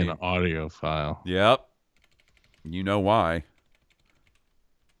new meme. I see an audio file. Yep. You know why.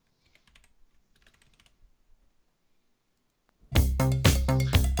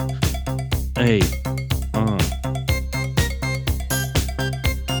 Hey.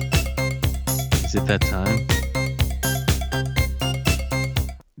 Is it that time?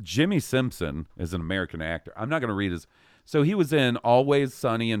 Jimmy Simpson is an American actor. I'm not going to read his. So he was in Always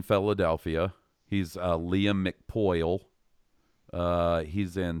Sunny in Philadelphia. He's Liam McPoyle.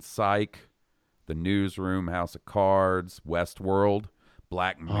 He's in Psych, The Newsroom, House of Cards, Westworld,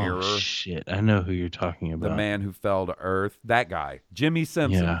 Black Mirror. Oh, shit. I know who you're talking about. The Man Who Fell to Earth. That guy. Jimmy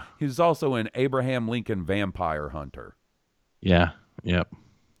Simpson. Yeah. He's also in Abraham Lincoln Vampire Hunter. Yeah. Yep.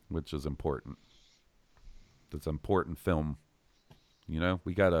 Which is important. It's an important film. You know,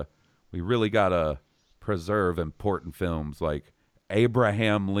 we really gotta preserve important films like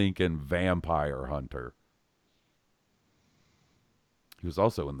Abraham Lincoln Vampire Hunter. He was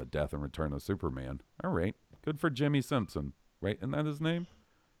also in The Death and Return of Superman. All right. Good for Jimmy Simpson. Right? Isn't that his name?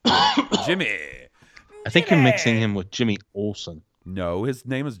 Jimmy. I think you're mixing him with Jimmy Olsen. No, his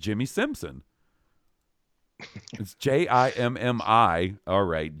name is Jimmy Simpson. It's Jimmi. All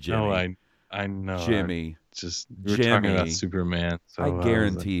right, Jimmy. No, I know. Jimmy. We're talking about Superman. So I was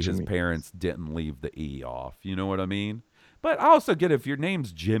guarantee like, his Jimmy. parents didn't leave the E off. You know what I mean? But I also get if your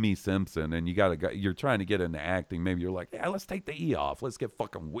name's Jimmy Simpson and you're trying to get into acting, maybe you're like, yeah, let's take the E off. Let's get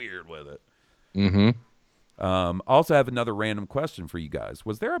fucking weird with it. Mm-hmm. Also have another random question for you guys.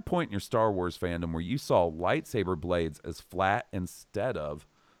 Was there a point in your Star Wars fandom where you saw lightsaber blades as flat instead of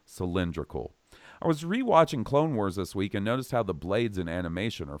cylindrical? I was rewatching Clone Wars this week and noticed how the blades in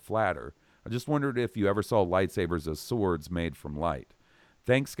animation are flatter. I just wondered if you ever saw lightsabers as swords made from light.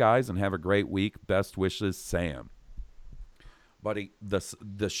 Thanks, guys, and have a great week. Best wishes, Sam. Buddy,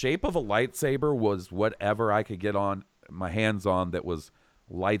 the shape of a lightsaber was whatever I could get on my hands on that was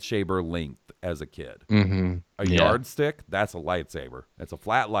lightsaber length as a kid. Mm-hmm. A yardstick, that's a lightsaber. It's a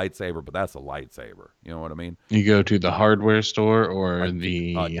flat lightsaber, but that's a lightsaber. You know what I mean? You go to the hardware store or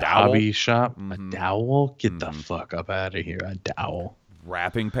the hobby shop. Mm-hmm. A dowel? Get the fuck up out of here. A dowel.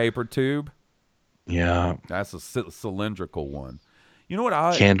 Wrapping paper tube? Yeah. That's a cylindrical one. You know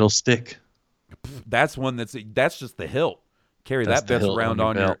what? Candlestick? That's one that's just the hilt. Carry That's that bitch around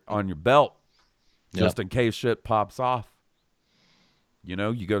on your belt just in case shit pops off. You know,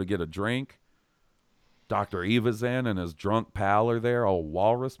 you go to get a drink. Dr. Evazan and his drunk pal are there, all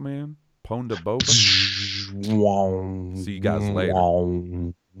walrus man. Ponda Boba. See you guys later.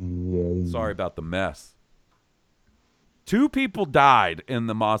 Sorry about the mess. 2 people died in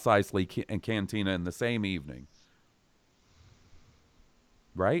the Mos Eisley Cantina in the same evening.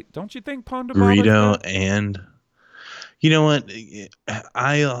 Right? Don't you think Ponda Boba's Greedo dead? and... You know what?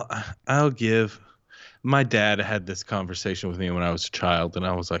 I'll give... My dad had this conversation with me when I was a child, and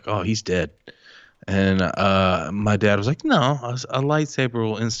I was like, oh, he's dead. And my dad was like, no, a lightsaber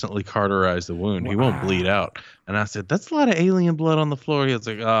will instantly cauterize the wound. He won't bleed out. And I said, that's a lot of alien blood on the floor. He was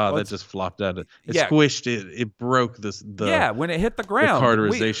like, that just flopped out. It squished it. It broke when it hit the ground. The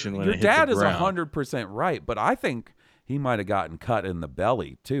cauterization when it hit the ground. Your dad is 100% right, but I think he might have gotten cut in the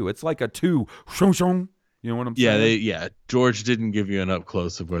belly, too. It's like a 2 shong shong. You know what I'm saying? George didn't give you an up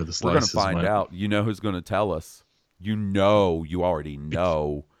close of where the slices We're going to find out. You know who's going to tell us. You already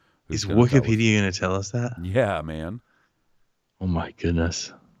know. Is Wikipedia going to tell us that? Yeah, man. Oh, my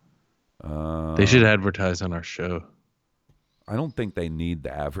goodness. They should advertise on our show. I don't think they need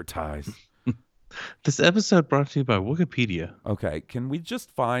to advertise. This episode brought to you by Wikipedia. Okay, can we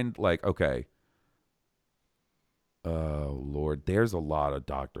just find, oh, Lord, there's a lot of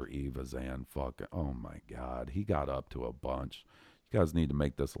Dr. Evazan fucking, oh, my God. He got up to a bunch. You guys need to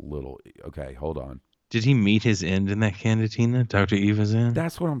make this a little, okay, hold on. Did he meet his end in that cantina, Dr. Evazan?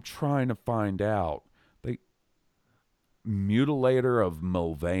 That's what I'm trying to find out. Mutilator of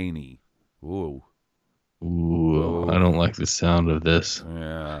Mulvaney. Ooh. Ooh, I don't like the sound of this.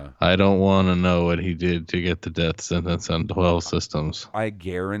 Yeah. I don't want to know what he did to get the death sentence on 12 systems. I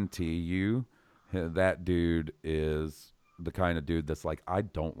guarantee you that dude is the kind of dude that's like, I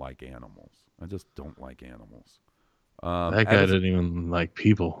don't like animals. I just don't like animals. That guy didn't even like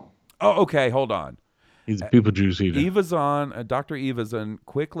people. Oh, okay. Hold on. He's a people juice eater. Dr. Evazan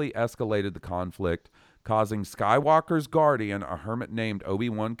quickly escalated the conflict, causing Skywalker's guardian, a hermit named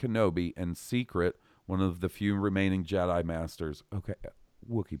Obi-Wan Kenobi, in secret, one of the few remaining Jedi Masters. Okay,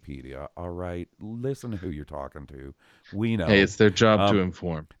 Wikipedia, all right. Listen to who you're talking to. We know. Hey, it's their job to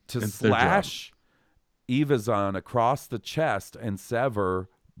inform. To slash Evazan across the chest and sever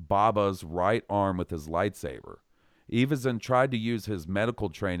Baba's right arm with his lightsaber. Evazan tried to use his medical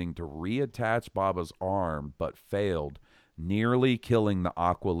training to reattach Baba's arm, but failed, nearly killing the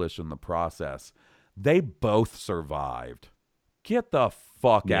Aqualish in the process. They both survived. Get the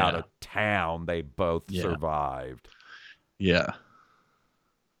fuck out of town. They both survived. Yeah.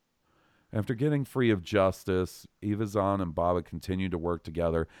 After getting free of justice, Evazan and Baba continued to work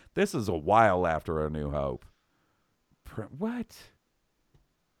together. This is a while after A New Hope. What?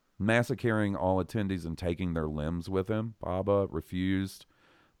 Massacring all attendees and taking their limbs with him, Baba refused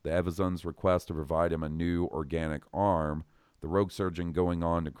the Evazan's request to provide him a new organic arm, the rogue surgeon going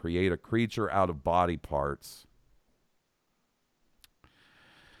on to create a creature out of body parts.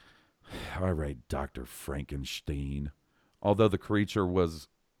 All right, Dr. Frankenstein. Although the creation was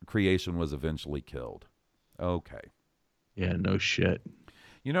eventually killed. Okay. Yeah, no shit.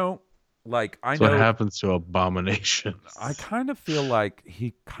 You know, like, I That's know what happens to abominations. I kind of feel like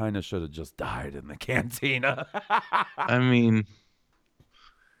he kind of should have just died in the cantina. I mean,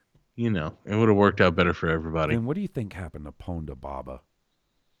 you know, it would have worked out better for everybody. And what do you think happened to Ponda Baba?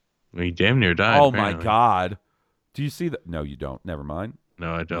 He damn near died. Oh, apparently. my God. Do you see that? No, you don't. Never mind.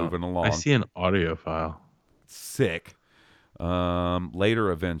 No, I don't. Moving along. I see an audio file. Sick.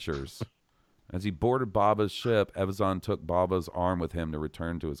 Later adventures. As he boarded Baba's ship, Evazan took Baba's arm with him to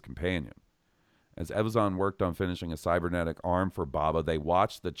return to his companion. As Evazan worked on finishing a cybernetic arm for Baba, they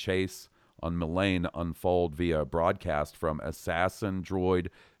watched the chase on Mullane unfold via a broadcast from Assassin Droid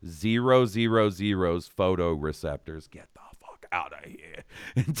 000's photoreceptors. Get the fuck out of here.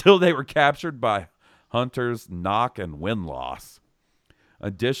 Until they were captured by hunters Nock and Winloss.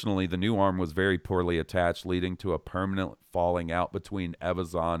 Additionally, the new arm was very poorly attached, leading to a permanent falling out between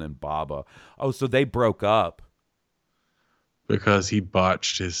Evazan and Baba. Oh, so they broke up. Because he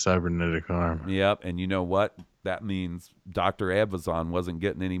botched his cybernetic arm. Yep, and you know what? That means Dr. Evazan wasn't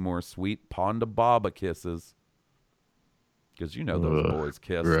getting any more sweet Ponda Baba kisses. Because you know those boys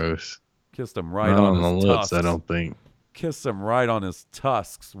kissed. Gross. Kissed him right Not on the his lips, tusks. I don't think. Kissed him right on his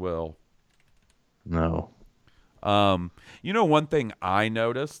tusks, Will. No. You know, one thing I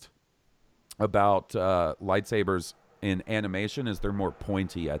noticed about lightsabers in animation is they're more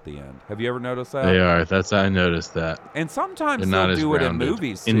pointy at the end. Have you ever noticed that? They are. I noticed that. And sometimes They're they'll do it in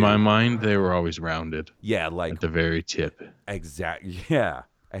movies too. In my mind, they were always rounded. Yeah, like at the very tip. Exactly. Yeah,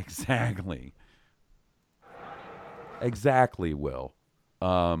 exactly. Exactly, Will.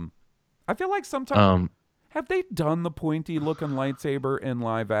 I feel like sometimes have they done the pointy looking lightsaber in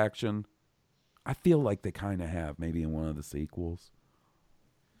live action? I feel like they kind of have, maybe in one of the sequels.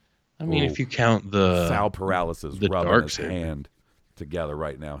 I mean, if you count the Sal Paralysis the rubbing dark his saber. hand together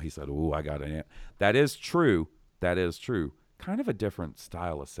right now. He said, "Ooh, I got an." That is true. That is true. Kind of a different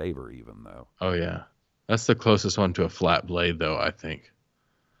style of saber, even though. Oh yeah, that's the closest one to a flat blade, though. I think.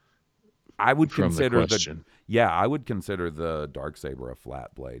 I would From the consider question. I would consider the dark saber a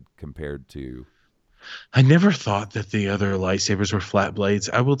flat blade compared to. I never thought that the other lightsabers were flat blades.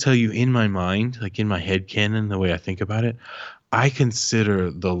 I will tell you, in my mind, like in my head canon, the way I think about it, I consider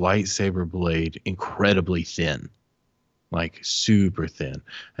the lightsaber blade incredibly thin, like super thin.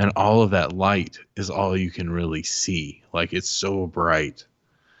 And all of that light is all you can really see. Like it's so bright.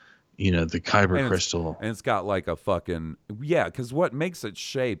 You know, the kyber crystal. And it's got like a fucking, yeah, because what makes it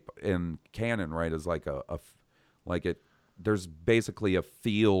shape in canon, right, is like there's basically a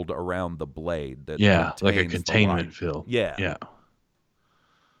field around the blade that like a contains the containment light. field. Yeah.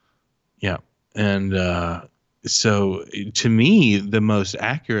 And so to me, the most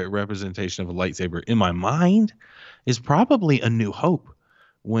accurate representation of a lightsaber in my mind is probably A New Hope,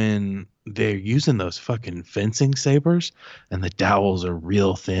 when they're using those fucking fencing sabers and the dowels are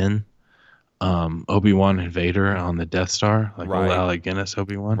real thin. Obi-Wan and Vader on the Death Star, like old Alec Guinness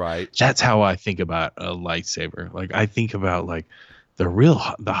Obi-Wan. Right. That's how I think about a lightsaber. Like I think about like the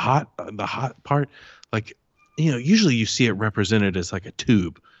hot part. Like, you know, usually you see it represented as like a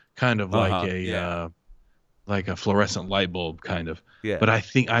tube, kind of like like a fluorescent light bulb, kind of. Yeah. But I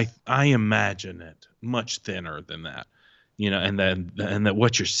think I imagine it much thinner than that. You know, and that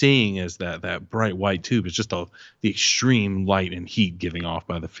what you're seeing is that bright white tube is just the extreme light and heat giving off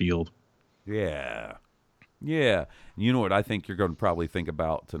by the field. Yeah. Yeah. You know what I think you're going to probably think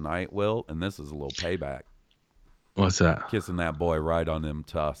about tonight, Will? And this is a little payback. What's that? Kissing that boy right on them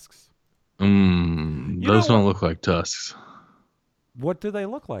tusks. Those don't look like tusks. What do they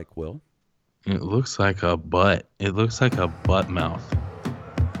look like, Will? It looks like a butt. It looks like a butt mouth.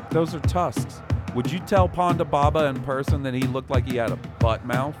 Those are tusks. Would you tell Ponda Baba in person that he looked like he had a butt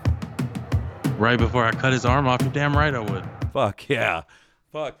mouth? Right before I cut his arm off, you're damn right I would. Fuck yeah.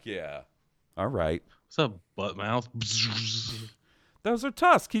 Fuck yeah. All right. What's up, butt mouth? Those are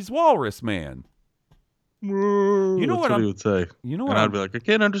tusks. He's Walrus Man. You know what he would say. You know and what I'd be like, I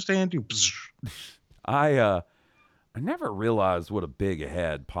can't understand you. I never realized what a big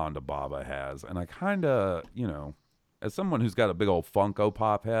head Ponda Baba has, and I kind of, you know, as someone who's got a big old Funko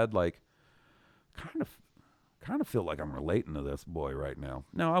Pop head, like, kind of feel like I'm relating to this boy right now.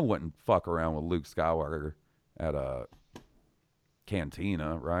 No, I wouldn't fuck around with Luke Skywalker at a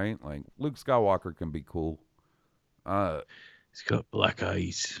cantina, right? Like, Luke Skywalker can be cool. He's got black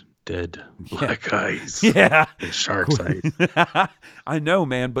eyes. Dead black eyes. Yeah. Shark's eyes. I know,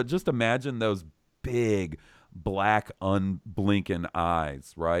 man, but just imagine those big, black, unblinking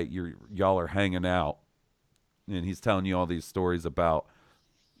eyes, right? Y'all are hanging out, and he's telling you all these stories about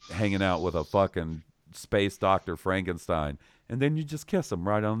hanging out with a fucking space Dr. Frankenstein, and then you just kiss him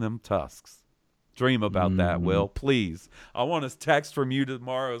right on them tusks. Dream about that, Will, please. I want a text from you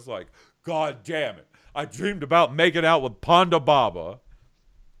tomorrow. It's like, God damn it, I dreamed about making out with Ponda Baba.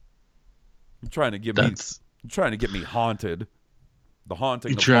 You're trying to get me haunted. The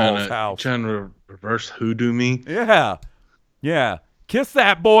haunting of Paul's house. Trying to reverse hoodoo me? Yeah. Yeah. Kiss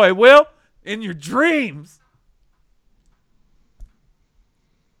that boy, Will, in your dreams.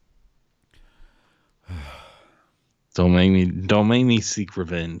 Don't make me seek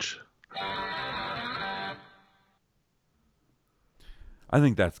revenge. I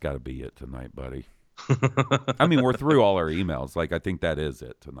think that's got to be it tonight, buddy. I mean, we're through all our emails. Like, I think that is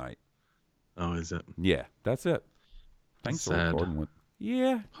it tonight. Oh, is it? Yeah, that's it. Thanks for recording with.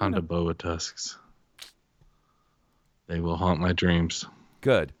 Yeah. Honda boa tusks. They will haunt my dreams.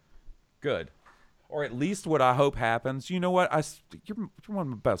 Good. Or at least what I hope happens. You know what? You're one of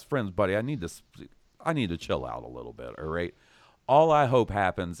my best friends, buddy. I need to chill out a little bit. All right. All I hope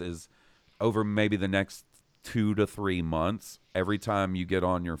happens is over maybe the next 2 to 3 months, every time you get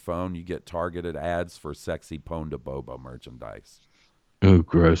on your phone, you get targeted ads for sexy Ponda Boba merchandise. Oh,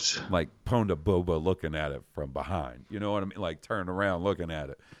 gross. Like Ponda Boba looking at it from behind. You know what I mean? Like turn around looking at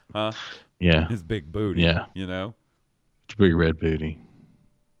it. Huh? Yeah. His big booty. Yeah. You know? It's a big red booty.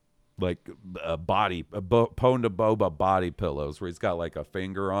 Like Ponda Boba body pillows where he's got like a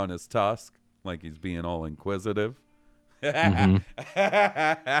finger on his tusk. Like he's being all inquisitive. Mm-hmm.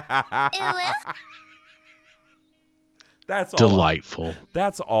 That's delightful.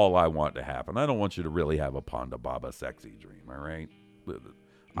 That's all I want to happen. I don't want you to really have a Ponda Baba sexy dream, all right?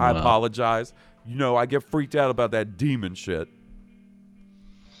 I apologize. You know, I get freaked out about that demon shit.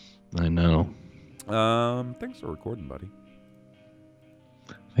 I know. Thanks for recording, buddy.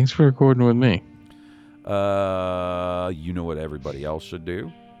 Thanks for recording with me. You know what everybody else should do?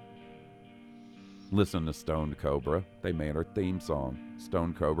 Listen to Stoned Cobra. They made our theme song.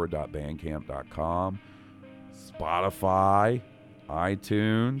 stonedcobra.bandcamp.com. Spotify,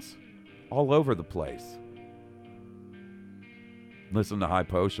 iTunes, all over the place. Listen to High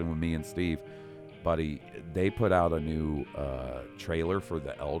Potion with me and Steve. Buddy, they put out a new trailer for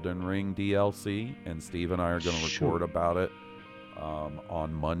the Elden Ring DLC, and Steve and I are going to record about it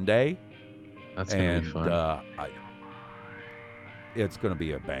on Monday. That's going to be fun. It's going to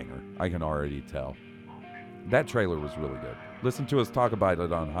be a banger. I can already tell. That trailer was really good. Listen to us talk about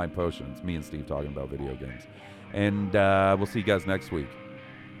it on High Potions. Me and Steve talking about video games. And we'll see you guys next week.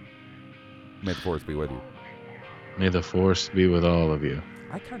 May the Force be with you. May the Force be with all of you.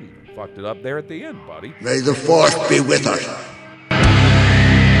 I kind of even fucked it up there at the end, buddy. May the Force be with us.